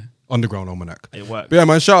 Clearly. man. Underground Almanac. It works. But yeah,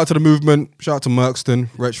 man, shout out to the movement. Shout out to Merkston,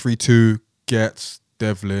 Wretch 32, Getz,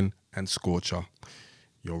 Devlin, and Scorcher.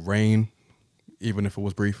 Your reign, even if it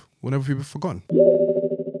was brief, will never be forgotten.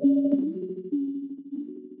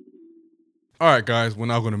 All right, guys, we're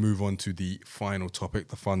now going to move on to the final topic,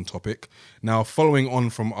 the fun topic. Now, following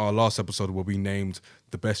on from our last episode where we named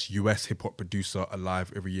the best US hip-hop producer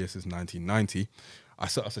alive every year since 1990, I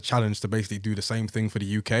set us a challenge to basically do the same thing for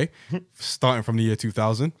the UK, starting from the year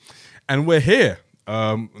 2000. And we're here.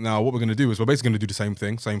 Now, what we're going to do is we're basically going to do the same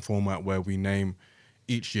thing, same format where we name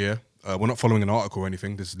each year. We're not following an article or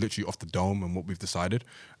anything. This is literally off the dome and what we've decided.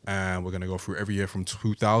 And we're going to go through every year from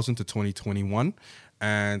 2000 to 2021.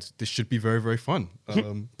 And this should be very, very fun.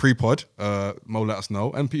 Pre-pod, Mo let us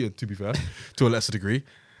know, and Peter, to be fair, to a lesser degree,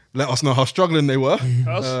 let us know how struggling they were.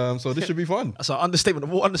 So this should be fun. That's an understatement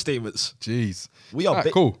of all understatements. Jeez. We are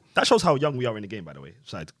Alright, cool. That shows how young we are in the game, by the way.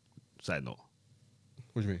 Side note.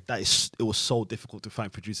 What do you mean? It was so difficult to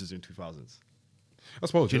find producers in 2000s. I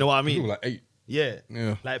suppose. Do you know what I mean? People were like 8. Yeah.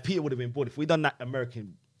 Yeah. Like Peter would have been bored. If we'd done that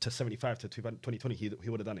American to 75 to 2020, he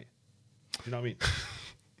would have done it. Do you know what I mean?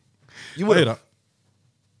 You I would hear have. that.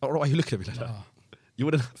 Oh, why are you looking at me like that? You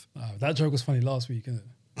wouldn't have. That joke was funny last week, isn't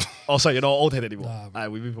it? Oh, sorry, you're not old head anymore. Nah, Alright,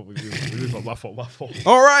 we move on. My fault.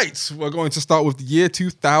 All right, we're going to start with the year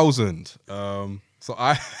 2000. So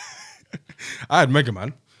I had Mega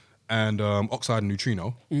Man and Oxide and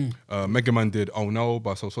Neutrino. Mega Man did Oh No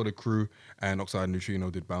by Soul Solid Crew, and Oxide and Neutrino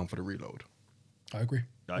did Bound for the Reload. I agree.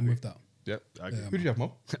 I I'm agree. with that. Yep. I agree. Who did you have,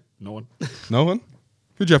 Mo? No one. No one?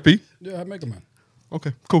 Who'd you have, P? Yeah, I had Mega Man.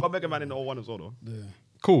 Okay, cool. Got Mega Man in the 01 as well, though. Yeah.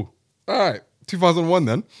 Cool. All right, 2001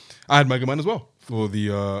 then. I had Mega Man as well for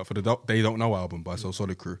the They Don't Know album by Soul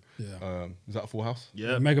Solid Crew. Yeah. Is that a Full House?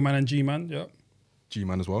 Yeah. Mega Man and G-Man, yeah.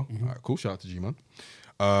 G-Man as well. All right, cool. Shout out to G-Man.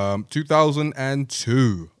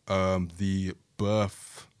 2002, the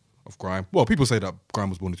birth of grime. Well, people say that grime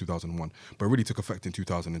was born in 2001, but it really took effect in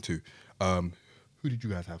 2002. Who did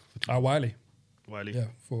you guys have? Wiley. Wiley. Yeah,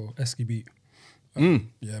 for Esky Beat.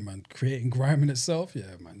 Yeah, man. Creating grime in itself. Yeah,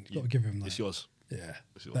 man. You got to give him that. It's yours. Yeah.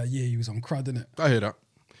 It's yours. That year he was on crud, innit? I hear that.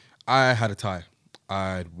 I had a tie.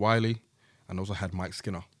 I had Wiley and also had Mike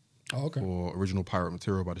Skinner Oh, okay. for Original Pirate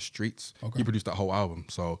Material by the Streets. Okay. He produced that whole album,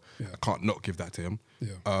 so Yeah. I can't not give that to him. Yeah.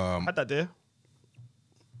 I had that there,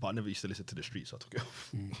 but I never used to listen to the streets, so I took it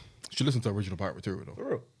off. Should listen to Original Pirate Material though. For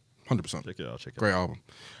real. 100%. Check it out. Check it Great album.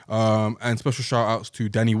 And special shout outs to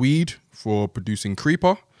Danny Weed for producing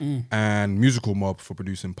Creeper and Musical Mob for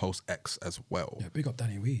producing Post X as well. Yeah, big up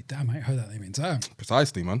Danny Weed. Damn, I ain't heard that name in time.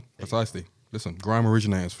 Precisely, man. Precisely. Listen, grime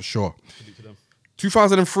originators for sure. out. To them.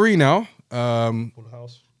 2003 now. Full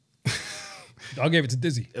House. I gave it to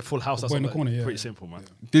Dizzy. A Full House. That's Boy in the all Corner, yeah. pretty simple, man.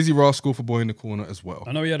 Dizzy Rascal for Boy in the Corner as well.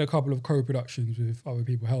 I know he had a couple of co-productions with other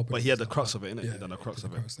people helping. But he had the crux of it, innit? Yeah, He done the crux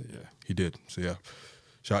of it. yeah. He did. So yeah.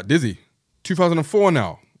 Shout out Dizzy. 2004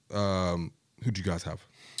 now. Who'd you guys have?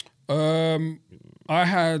 I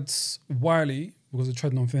had Wiley because of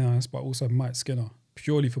Treading on Thin Ice, but also Mike Skinner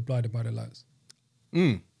purely for Blinded by the Lights.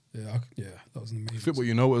 Yeah, that was an amazing. Fit What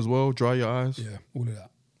You Know as well. Dry Your Eyes. Yeah, all of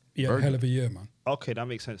that. He had Very a hell of a year, man. Okay, that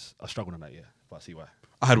makes sense. I struggled on that, yeah. But I see why.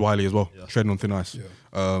 I had Wiley as well. Yeah. Treading on Thin Ice.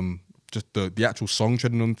 Yeah. Just the actual song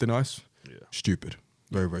Treading on Thin Ice. Yeah. Stupid.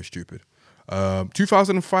 Very, very stupid.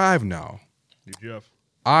 2005 now. Did you have?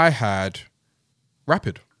 I had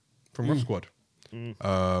Rapid from Rough Squad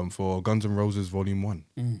for Guns N' Roses Volume 1.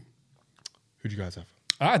 Who'd you guys have?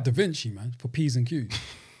 I had Da Vinci, man, for P's and Q's.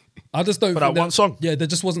 I just don't For think that one song? Yeah, there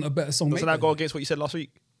just wasn't a better song. Doesn't made that go than against what you said last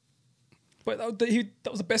week? But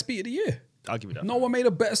that was the best beat of the year. I'll give you that. No one made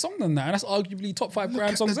a better song than that, and that's arguably top 5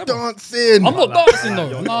 grime songs ever. Dancing. I'm not dancing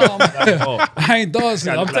though. No, I ain't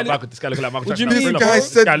dancing. I'm telling you. This guy looking like Michael What do Jackson. you mean, Thriller, bro? bro?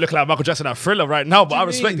 Guys This guy looking like Michael Jackson at Thriller right now, but I do you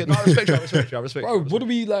respect mean? it. No, I respect you. I respect you. I respect you.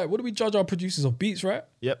 Bro, what do we judge our producers of beats, right?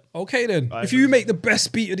 Yep. Okay then. I If you make the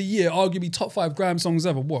best beat of the year, arguably top 5 grime songs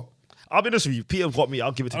ever, what? I'll be honest with you. Peter got me.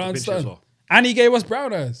 I'll give it to I Da Vinci as understand. well. And he gave us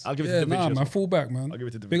Brown Eyes. I'll give it to yeah, Da Vinci as man, well. full back, man. I'll give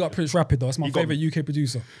it to Da Big Vinci up as Prince Rapid though. That's my You got favorite UK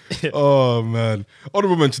producer. Oh, man.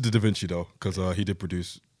 Honorable mention to Da Vinci, though, because he did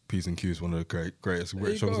produce P's and Q's, one of the greatest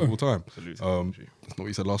you songs go. of all time. Salute to Da Vinci. That's not what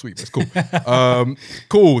you said last week, but it's cool.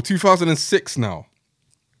 Cool. 2006 now.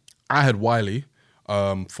 I had Wiley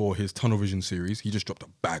for his Tunnel Vision series. He just dropped a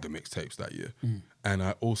bag of mixtapes that year. And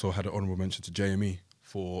I also had an honorable mention to JME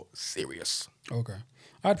for Serious. Okay.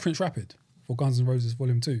 I had Prince Rapid for Guns N' Roses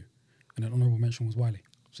Volume 2. And an honorable mention was Wiley.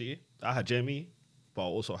 See, I had Jamie, but I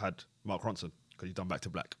also had Mark Ronson because he's done Back to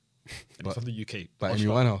Black. And he's from the UK. Like I was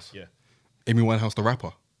Amy struggling. Winehouse? Yeah. Amy Winehouse, the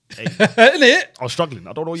rapper. Hey, Isn't it? I was struggling.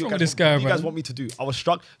 I don't know what you What's wrong guys, with this guy, what you guys man? want me to do. I was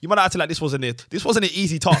struggling. You might have acted like this wasn't it. This wasn't an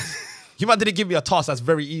easy task. You might didn't give me a task that's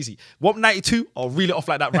very easy. What 92? I'll reel it off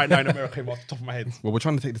like that right now in America off the top of my head. Well, we're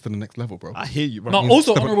trying to take this to the next level, bro. I hear you, bro. No,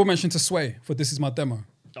 also honorable mention to Sway for This Is My Demo.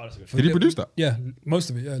 Oh, that's a good Did he produce that? Yeah, most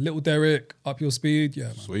of it. Yeah, Little Derek, Up Your Speed. Yeah,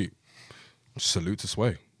 man. Sweet. Salute to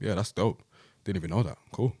Sway. Yeah, that's dope. Didn't even know that.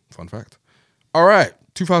 Cool. Fun fact. All right.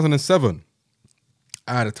 2007.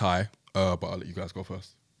 I had a tie, but I'll let you guys go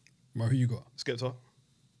first. Bro, who you got? Skepta,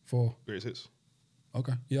 For greatest hits.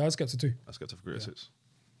 okay, yeah, I was Skepta too. That's Skepta for greatest hits.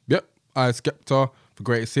 Yep. I had Skepta for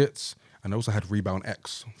greatest hits. And I also had Rebound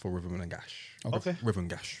X for Rhythm and Gash. Okay. Rhythm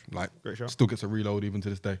Gash. Like, Great show. still gets a reload even to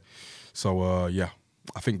this day. So, yeah.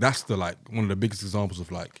 I think that's the like one of the biggest examples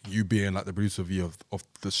of like you being like the producer of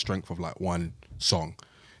the strength of like one song.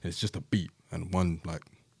 And it's just a beat and one like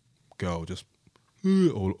girl just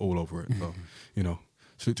all over it. So, you know,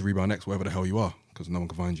 salute to Rebound X, wherever the hell you are, because no one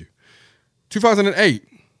can find you. 2008,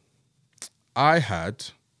 I had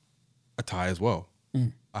a tie as well.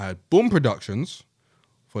 I had Boom Productions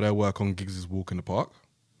for their work on Giggs' Walk in the Park.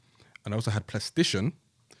 And I also had Plastician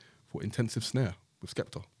for Intensive Snare with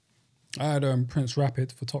Skepta. I had Prince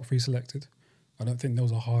Rapid for top 3 selected. I don't think there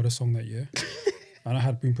was a harder song that year. And I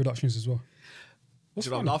had Boom Productions as well. What's Do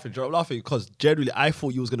you know funny? I'm laughing because generally I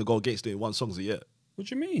thought you was gonna go against doing one songs a year What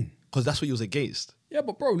do you mean? because that's what you was against. Yeah,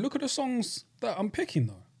 but bro, look at the songs that I'm picking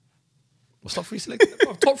though. What's top 3 selected?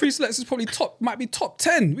 Bro, top 3 selects is probably might be top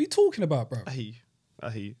 10. What are you talking about, bro? I hear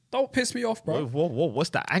you. Don't piss me off, bro. What's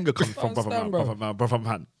that anger coming from, brother man? Understand, bro. Brother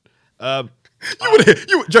man. You were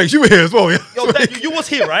here. Jakes, you were here as well, yeah? Yo, Dad, you was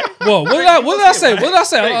here, right? What did I say? What did I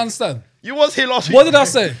say? I don't understand. You was here last week. What did I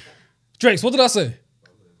say? Drakes, what did I say?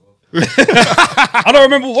 I don't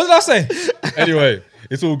remember. What did I say? Anyway,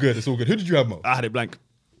 it's all good. Who did you have, Mo? I had it blank.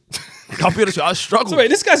 I'll be honest with you, I struggled. So wait,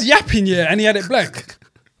 this guy's yapping, yeah, and he had it blank.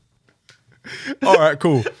 All right,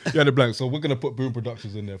 cool. You had a blank. So we're going to put Boom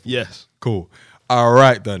Productions in there. Yes. Cool. All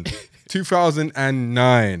right, then.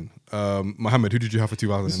 2009. Mohammed, who did you have for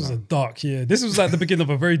 2009? This was a dark year. This was like the beginning of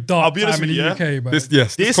a very dark be honest time in the with you, UK, bro.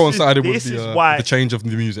 This coincided with this is the why- change of the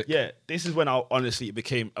music. Yeah, this is when I honestly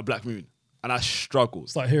became a Black Moon and I struggled.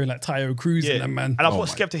 Start hearing like Tayo Cruz Yeah, and that man. and I Oh put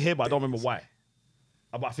my Skepta here, but I don't remember why.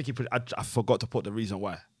 But I think I forgot to put the reason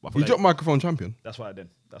why. But I put You that dropped in. Microphone Champion. That's why I did.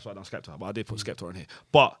 That's why I done Skepta. But I did put Skepta on here.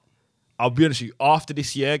 But I'll be honest with you, after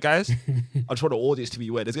this year, guys, I just want the audience to be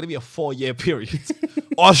aware. There's going to be a 4-year period.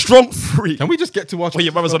 Or a strong 3. Can we just get to watch? When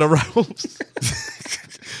your brother's on the ropes.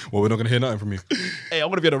 Well, we're not going to hear nothing from you. Hey, I'm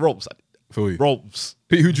going to be on the ropes. Feel you. Ropes.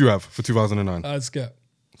 Pete, who'd you have for 2009? I'd skip.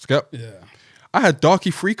 Skep? Yeah. I had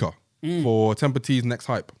Darky Freaker for Temper T's Next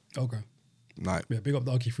Hype. Okay. Like, Yeah, big up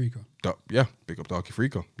Darky Freaker. yeah, big up Darky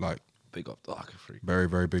Freaker. Like, Big up Dark Freak. very,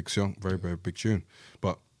 very big song. Very, very big tune.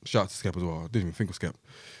 But shout out to Skep as well. I didn't even think of Skep.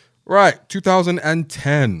 Right,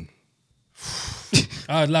 2010.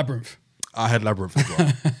 I had Labyrinth. I had Labyrinth as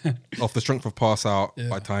well. Off the strength of Pass Out Yeah.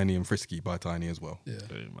 by Tiny and Frisky by Tiny as well. Yeah.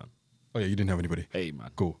 Hey, man. Oh, yeah, you didn't have anybody. Hey,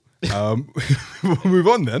 man. Cool. We'll move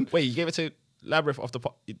on then. Wait, you gave it to Labyrinth off the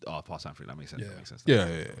Pass Time Free. That makes sense. Yeah. That makes sense. Yeah,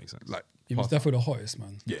 That makes sense. Like, He was Pass- definitely the hottest,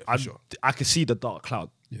 man. yeah, for sure. I could see the dark cloud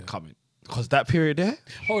Yeah. coming. Because that period there,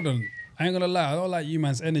 Hold on. I ain't gonna lie, I don't like you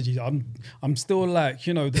man's energy. I'm still like,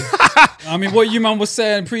 you know, I mean what you man was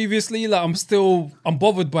saying previously, like I'm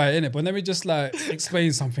bothered by it, innit? But let me just like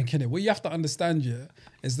explain something, innit? What you have to understand, yeah,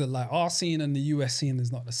 is that like our scene and the US scene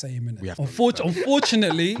is not the same, innit? We have to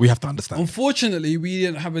Unfortunately, We have to understand. Unfortunately, we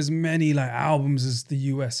didn't have as many like albums as the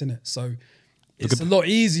US, innit? So it's a lot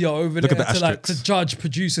easier over look there at the to asterisks. judge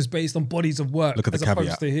producers based on bodies of work Look at the as opposed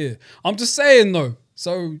caveat. to here. I'm just saying though.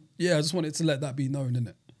 So yeah, I just wanted to let that be known,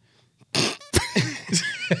 innit?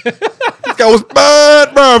 This guy was bad,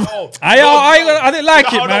 bruv. I didn't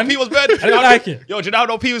like you know it, how man. P was burning? I didn't like it. Yo, do you know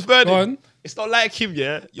how P was burning? Go on. It's not like him,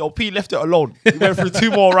 yeah. Yo, P left it alone. He went through 2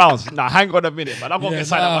 more rounds. Now, hang on a minute, man. I'm gonna get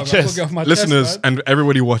signed out my chest. Listeners and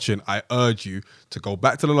everybody watching, I urge you to go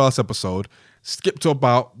back to the last episode, skip to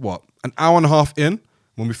about, an hour and a half in,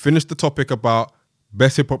 when we finished the topic about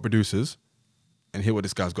best hip hop producers, and hear what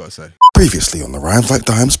this guy's got to say. Previously on the Rhymes Like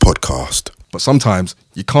Dimes podcast. But sometimes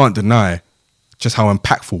you can't deny just how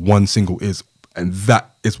impactful one single is, and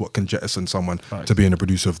that is what can jettison someone to being a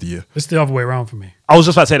producer of the year. It's the other way around for me. I was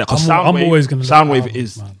just about to say that because I'm always gonna Soundwave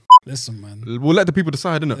is. man. Listen, man. We'll let the people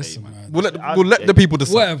decide, innit? Listen, man. We'll let the people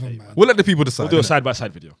decide. Whatever, man. We'll let the people decide. We'll do a innit? side by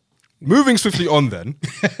side video. Moving swiftly on then.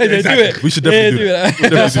 They do it. We should definitely do that. that.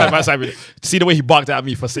 Do a side by side video. See the way he barked at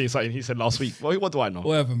me for saying something he said last week. Well, what do I know?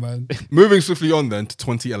 Whatever, man. Moving swiftly on then to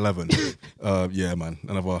 2011. Yeah, man.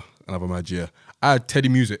 Another mad year. I had Teddy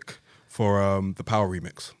Music for the Power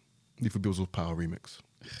remix. Need for Bills' Power remix.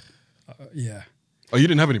 Yeah. Oh, you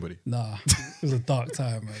didn't have anybody? Nah. It was a dark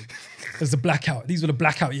time, man. It was the blackout. These were the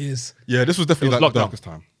blackout years. Yeah, this was definitely It was like the lockdown. darkest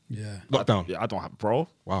time. Yeah. Lockdown. Yeah, I don't have, bro.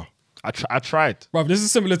 Wow. I tried. Bro, this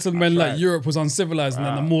is similar to when like tried. Europe was uncivilized and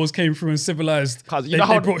then the Moors came through and civilized. 'Cause you They know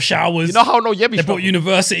how brought showers. You know how no Yemi They brought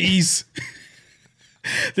universities.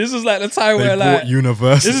 This was like the time They where brought like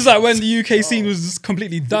Universe. this is like when the UK scene was just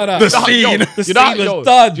completely done out. The scene. The You know, scene was yo,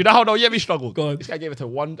 done. do you know how No Yemi struggled? Go on. This guy gave it to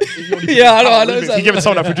one. Yeah, I know, I know, Remix. exactly. He gave it to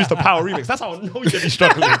someone that produced a Power remix. That's how No Yemi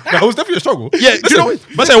struggling. That was definitely a struggle. Yeah, do you know?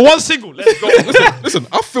 But say one single. Let's go. Listen,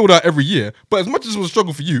 I filled out every year, but as much as it was a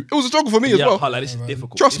struggle for you, it was a struggle for me as Yeah, well. like, this is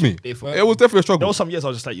difficult. Trust This me, is difficult. it was definitely a There struggle. was some years I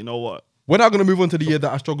was just like, you know what? We're now going to move on to the year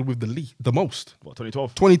that I struggled with the most. What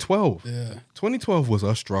 2012? 2012. Yeah. 2012 was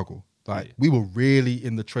a struggle. Like we were really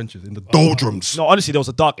in the trenches, in the doldrums. No, honestly, there was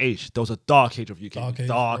a dark age. There was a dark age of UK. Dark age,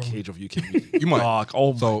 Dark bro. age of UK. music. You might. Dark.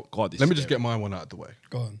 Oh So my god. let me just get my one out of the way.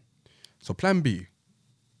 Go on. So Plan B,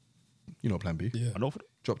 you know Plan B, Yeah. I know for it.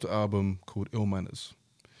 dropped an album called Ill Manners,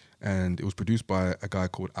 and it was produced by a guy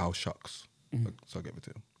called Al Shucks. So I gave it to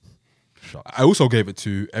him. I also gave it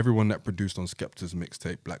to everyone that produced on Skepta's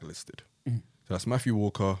mixtape Blacklisted. So that's Matthew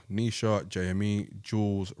Walker, Nisha, JME,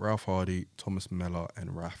 Jules, Ralph Hardy, Thomas Mellor,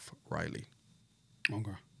 and Raf Riley.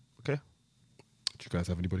 Okay. Okay. Do you guys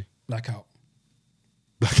have anybody? Blackout.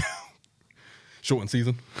 Shortened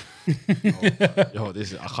season. Yo,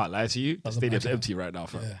 this is, I can't lie to you. The That's a stadium's bad empty right now,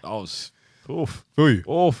 fam. Yeah. That was oof. Feel you?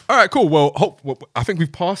 Oof. All right, cool. Well, I think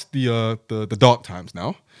we've passed the dark times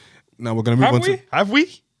now. Now we're going to move Have on we? to Have we?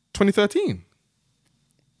 2013.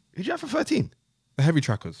 Who'd you have for 13? The Heavy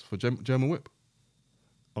Trackers for German Whip.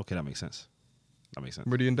 Okay, that makes sense. That makes sense.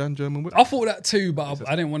 Meridian Dan, German Whip. I thought that too, but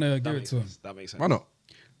I didn't want to That give it makes to him. sense. That makes sense. Why not?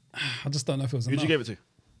 I just don't know if it was Who'd enough. you give it to?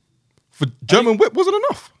 For German Whip wasn't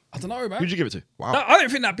enough. I don't know, man. Who'd you give it to? Wow. I don't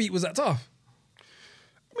think that beat was that tough.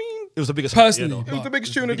 I mean, It was the biggest. Personally, Yeah, it was but- the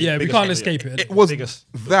biggest tune of the Yeah, we biggest can't one, escape yeah. it. It was biggest.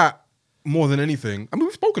 that more than anything. I mean,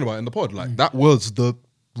 we've spoken about it in the pod. Like that was the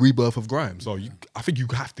rebirth of grime. So I think you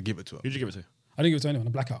have to give it to him. Who'd you give it to? I didn't give it to anyone. A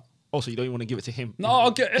Blackout. Also, you don't even want to give it to him. No,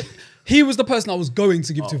 I'll get it. He was the person I was going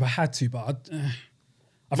to give it to if I had to, but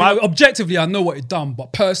I My- think objectively I know what it done,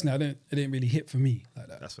 but personally it didn't really hit for me like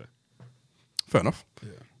that. That's fair. Fair enough.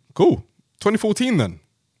 Yeah. Cool. 2014 then.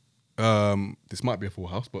 This might be a full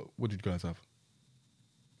house, but what did you guys have?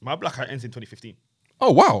 My blackout ends in 2015.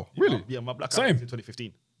 Oh wow, really? Yeah, my blackout Same. ends in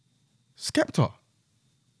 2015. Skepta.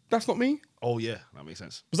 That's not me. Oh yeah, that makes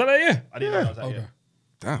sense. Was that year? I didn't know that was that Okay. year.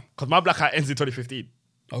 Damn. Because my blackout ends in 2015.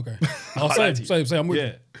 Okay. I I'll lied to say, you. I'm with Yeah,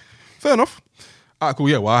 you. Fair enough. Alright, cool.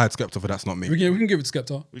 Yeah, well, I had Skepta for That's Not Me. We can give it to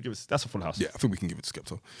Skepta. we give it. That's a full house. Yeah, I think we can give it to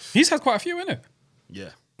Skepta. He's had quite a few in it. Yeah.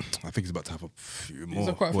 I think he's about to have a few more.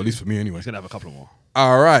 had quite a Well, at few. least for me anyway. He's gonna have a couple more.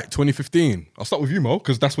 All right, 2015. I'll start with you, Mo,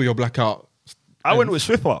 because that's where your blackout. I went with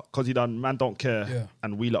Swiffer because he done Man Don't Care Yeah.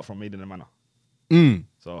 and Wheel Up from Made in the Manor.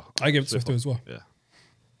 So I gave it to Swifter as well. Yeah.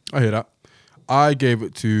 I hear that. I gave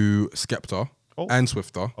it to Skepta Oh. and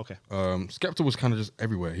Swifter. Okay. Skepta was kind of just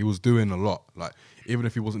everywhere. He was doing a lot. Like even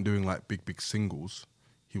if he wasn't doing like big singles,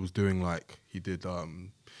 he was doing like he did.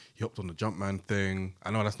 He hopped on the Jumpman thing.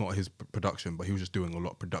 I know that's not his production, but he was just doing a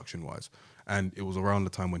lot production wise. And it was around the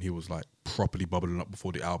time when he was like properly bubbling up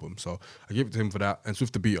before the album. So I gave it to him for that. And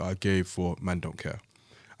Swift the Beat I gave for Man Don't Care.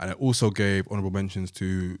 And I also gave honorable mentions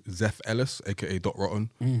to Zeph Ellis, aka Dot Rotten,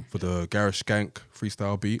 for the Garish Skank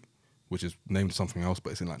freestyle beat, which is named something else,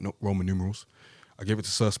 but it's in like Roman numerals. I gave it to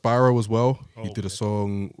Sir Spyro as well. He did a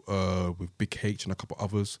song with Big H and a couple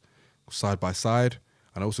others, Side by Side.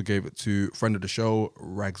 And I also gave it to friend of the show,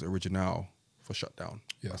 Rags Original, for Shutdown.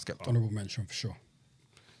 Yeah, by Skepta. honorable mention for sure.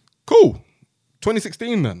 Cool.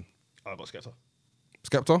 2016 then. I got Skepta.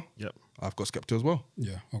 Skepta. Yep. I've got Skepta as well.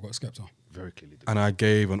 Yeah, I've got Skepta. Very clearly. And I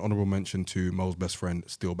gave an honorable mention to Mo's best friend,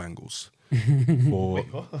 Steel Bangles,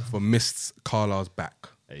 for Mist's Carla's Back.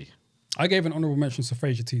 Hey. I gave an honorable mention to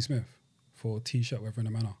Fraser T. Smith for T-shirt Weather in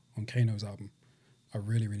the Manor on Kano's album. I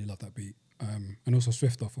really, really love that beat. And also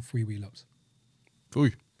Swifter for Free Wheel Ups. Feel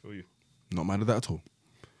you. Who are you? Not mad at that at all.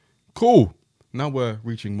 Cool. Now we're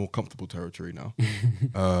reaching more comfortable territory now.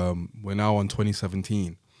 We're now on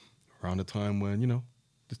 2017, around the time when, you know,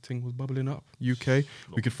 this thing was bubbling up. UK,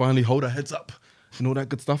 we could finally hold our heads up and all that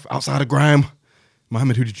good stuff outside of grime.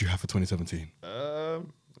 Mohammed, who did you have for 2017?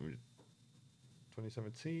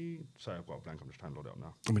 2017. Sorry, I've got a blank. I'm just trying to load it up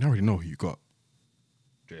now. I mean, I already know who you got.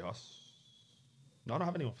 J Hus. No, I don't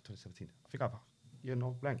have anyone for 2017. I think I've. Yeah,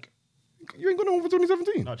 no, blank. You ain't got no one for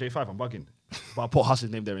 2017? No, J5, I'm bugging. But I put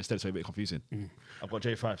Huss's name there instead, so it's a bit confusing. I've got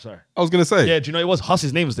J5, sorry. I was going to say. Yeah, do you know it was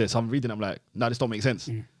Huss's name was there? So I'm reading, I'm like, nah, this don't make sense.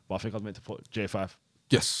 But I think I was meant to put J5.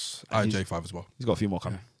 Yes, I had he's- J5 as well. He's got a few more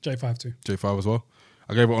coming. J5 too. J5 as well.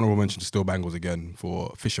 I gave an honorable mention to Steel Bangles again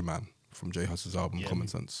for Fisherman from J Hus's album Yeah. Common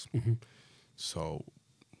Sense. So,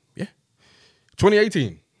 yeah.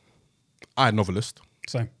 2018, I had Novelist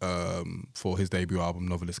Same. for his debut album,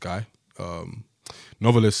 Novelist Guy.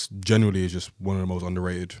 Novelist generally is just one of the most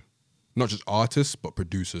underrated, not just artists, but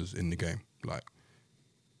producers in the game. Like,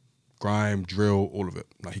 grime, drill, all of it.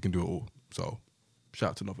 Like he can do it all. So shout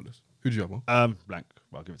out to Novelist. Who do you have on? Blank.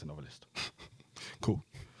 Well, I'll give it to Novelist. Cool.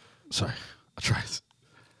 Sorry, I tried.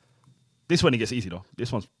 This one it gets easy though.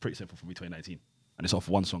 This one's pretty simple for me, 2019, and it's off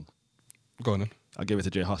one song. Go on then. I'll give it to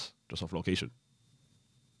J Hus, just off Location.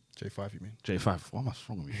 J5, you mean? J5. What am I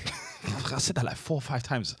wrong with you? I said that like 4 or 5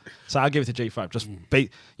 times. So I'll give it to J5. Just you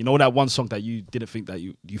know that one song that you didn't think that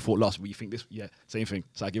you thought lost, but you think this, yeah, same thing.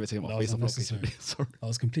 So I give it to him That based was off location. unnecessary. Sorry. That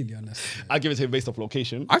was completely unnecessary. I give it to him based off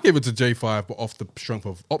location. I gave it to J5, but off the strength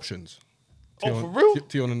of options. Oh, for real?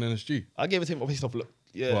 Tion and NSG. I gave it to him based off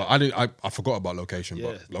yeah. Well, I didn't. I forgot about location,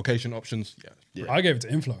 Yeah. but location options, yeah. Yeah. I gave it to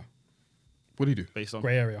Inflow, What do you do? Based on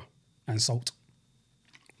Grey Area, and Salt.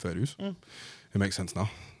 Fair dues. It makes sense now.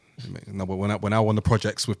 Now we're now on the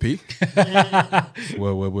projects with Pete.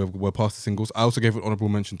 we're past the singles. I also gave an honourable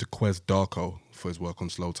mention to Quez Darko for his work on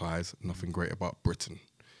Slow Ties. Nothing Great About Britain.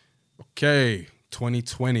 Okay,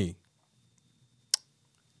 2020.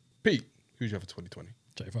 Pete, who'd you have for 2020?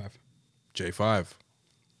 J5. J5.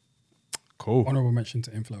 Cool. Honourable mention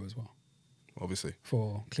to Inflow as well Obviously.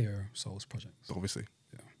 for Clear Souls projects. Obviously.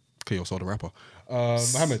 Yeah. Cleo Soul the rapper.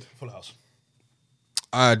 Mohammed. Full House.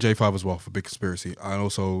 I had J5 as well for Big Conspiracy. I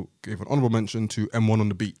also gave an honourable mention to M1 on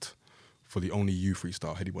the Beat for the Only You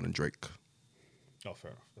freestyle, Heady One and Drake. Oh,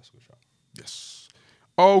 fair enough. That's a good shot. Yes.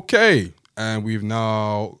 Okay. And we've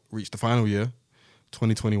now reached the final year,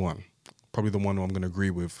 2021. Probably the one where I'm going to agree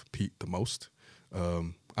with Pete the most. I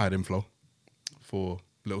had Inflow for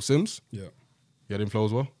Little Sims. Yeah. You had Inflow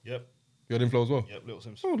as well? Yep. You had Inflow as well? Yep. Little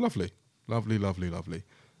Sims. Oh, lovely. Lovely, lovely, lovely.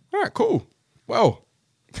 All right, cool. Well,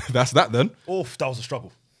 that's that then. Oof, that was a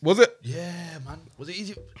struggle. Was it? Yeah, man. Was it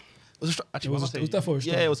easy? Was it actually? It was- what am I it was saying? definitely a Yeah,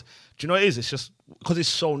 struggle. it was. Do you know what it is? It's just because it's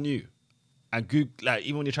so new, and Google, like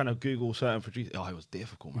even when you're trying to Google certain producers, it was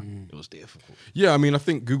difficult, man. It was difficult. Yeah, I mean, I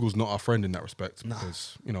think Google's not our friend in that respect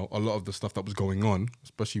because, you know, a lot of the stuff that was going on,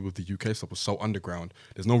 especially with the UK stuff, was so underground.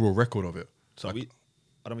 There's no real record of it. So I don't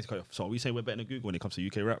mean to cut you off. So we say we're better than Google when it comes to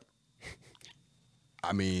UK rap.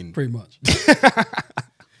 I mean, Pretty much.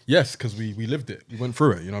 yes, because we lived it. We went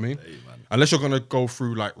through it, you know what I mean? Hey, man. Unless you're going to go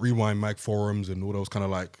through like Rewind Mag forums and all those kind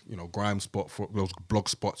of like, you know, grime spot for those blog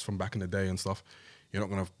spots from back in the day and stuff, you're not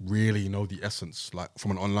going to really know the essence. Like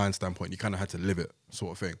from an online standpoint, you kind of had to live it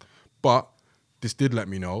sort of thing. But this did let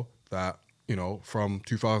me know that, you know, from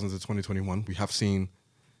 2000 to 2021, we have seen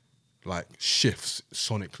like shifts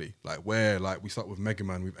sonically, like where like we start with Mega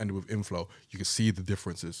Man, we've ended with Inflow. You can see the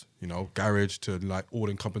differences, you know, garage to like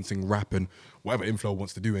all-encompassing rap and whatever Inflow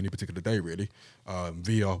wants to do any particular day, really.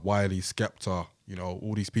 Via, Wiley, Skepta, you know,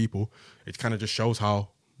 all these people. It kind of just shows how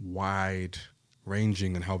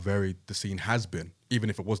wide-ranging and how varied the scene has been, even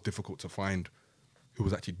if it was difficult to find who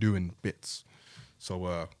was actually doing bits.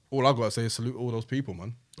 So all I've got to say is salute all those people,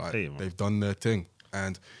 man. Like Hey, man. they've done their thing.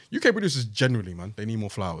 And UK producers generally, man, they need more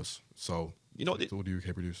flowers. So You know what? to all the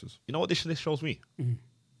UK producers. You know what this shows me? When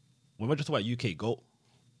we're just talking about UK GOAT,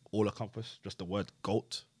 all encompass, just the word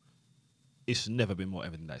GOAT, it's never been more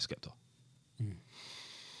evident that it's Skepta.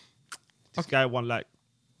 This guy won like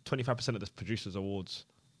 25% of the producers' awards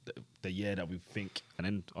the year that we think, and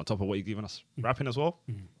then on top of what you've given us, rapping as well.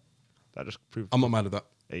 That just proved. I'm not mad at that.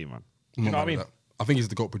 Hey, man. I'm You not know what I mad mean? at that. I think he's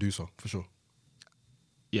the GOAT producer, for sure.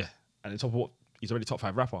 Yeah. And on top of what, he's already top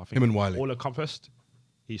 5 rapper, I think. Him and Wiley. All encompassed,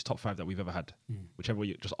 he's top 5 that we've ever had. Whichever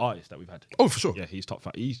way just artist that we've had. Oh, for sure. Yeah, he's top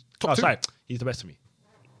 5. He's Top 2. Sorry, he's the best to me.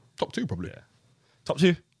 Top 2, probably. Yeah. Top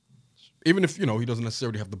 2? Even if, you know, he doesn't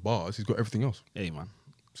necessarily have the bars, he's got everything else. Hey, man.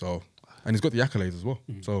 So, and he's got the accolades as well.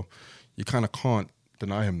 So, you kind of can't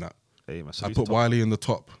deny him that. Hey, man. I put Wiley in the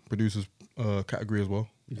top producers category as well.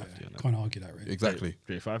 Yeah, Yeah, no. can't argue that, really. Exactly.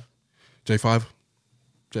 J5? J5,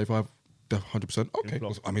 100%. Okay,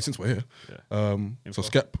 Inflow. I mean, since we're here. Yeah. So Inflow.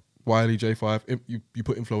 Skep, Wiley, J5, you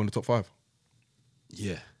put Inflow in the top 5.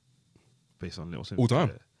 Yeah. Based on Little Sims. All time.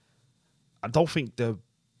 Yeah. I don't think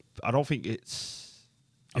it's.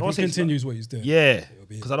 I don't If wanna he say it's continues what he's doing. Yeah, it'll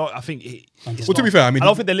be- because I think it. And it's Well, to not- be fair, I mean, I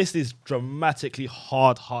don't think the list is dramatically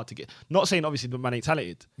hard to get. Not saying obviously the man ain't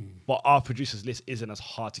talented, but our producers list isn't as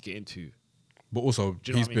hard to get into. But also, Do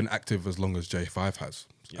you know he's what I mean? been active as long as J5 has.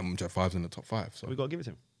 Yeah. And J5's in the top 5. So We gotta give it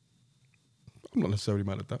to him. I'm not necessarily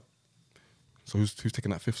mad at that. So who's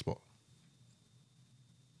taking that 5th spot?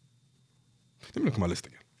 Let me look at my list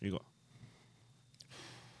again. You got.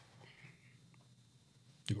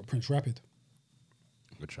 You got Prince Rapid.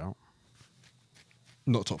 Good shout.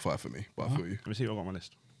 Not top 5 for me, but I feel you. Let me see what I got on my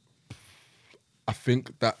list. I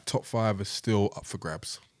think that top 5 is still up for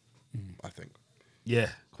grabs. I think. Yeah,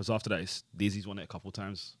 because after that, Dizzy's won it a couple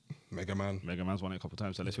times. Mega Man. Mega Man's won it a couple of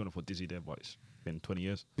times. So unless you want to put Dizzy there, but it's been 20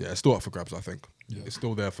 years. Yeah, it's still up for grabs, I think. Yeah. It's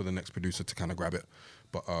still there for the next producer to kind of grab it.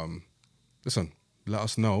 But listen, let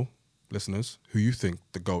us know, listeners, who you think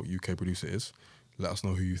the GOAT UK producer is. Let us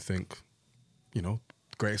know who you think, you know,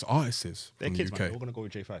 the greatest artist is They're from kids, the UK. man. We're going to go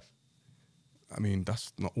with J5. I mean,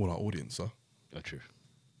 that's not all our audience, sir. Oh, true.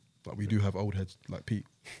 Like, we do have old heads like Pete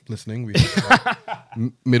listening. We have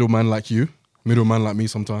middleman like you, middleman like me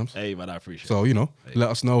sometimes. Hey, man, I appreciate it. So, you know, let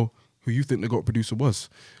us know who you think the GOAT producer was.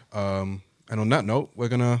 And on that note, we're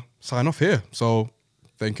going to sign off here. So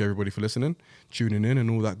thank you, everybody, for listening, tuning in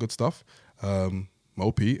and all that good stuff.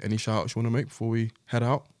 Mo P, any shout-outs you want to make before we head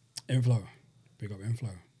out? Inflow. Big up Inflow.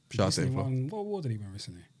 Shout out to Recently Inflow. What award did he win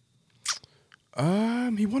recently?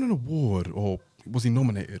 He won an award, or was he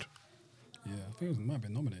nominated? Yeah, I think it might have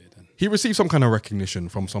been nominated then. He received some kind of recognition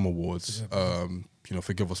from some awards. You know,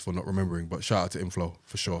 forgive us for not remembering, but shout out to Inflow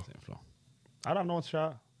for sure. I don't have no one to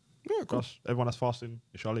shout out. Yeah, cool. Just everyone that's fasting,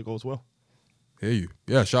 inshallah, goes well. Hear you.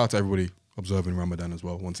 Yeah, shout out to everybody observing Ramadan as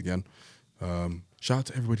well, once again. Shout out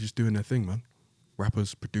to everybody just doing their thing, man.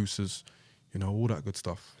 Rappers, producers, you know, all that good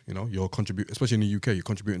stuff. You know, you're contributing, especially in the UK, you're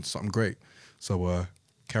contributing to something great. So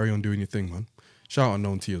carry on doing your thing, man. Shout out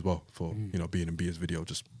Unknown T as well for, you know, being in Bia's video,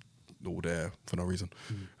 just all there for no reason.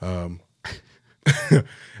 And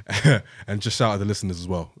just shout out the listeners as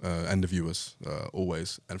well, and the viewers,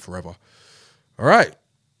 always and forever. All right.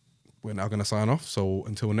 We're now going to sign off. So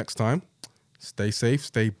until next time, stay safe,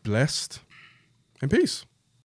 stay blessed, and peace.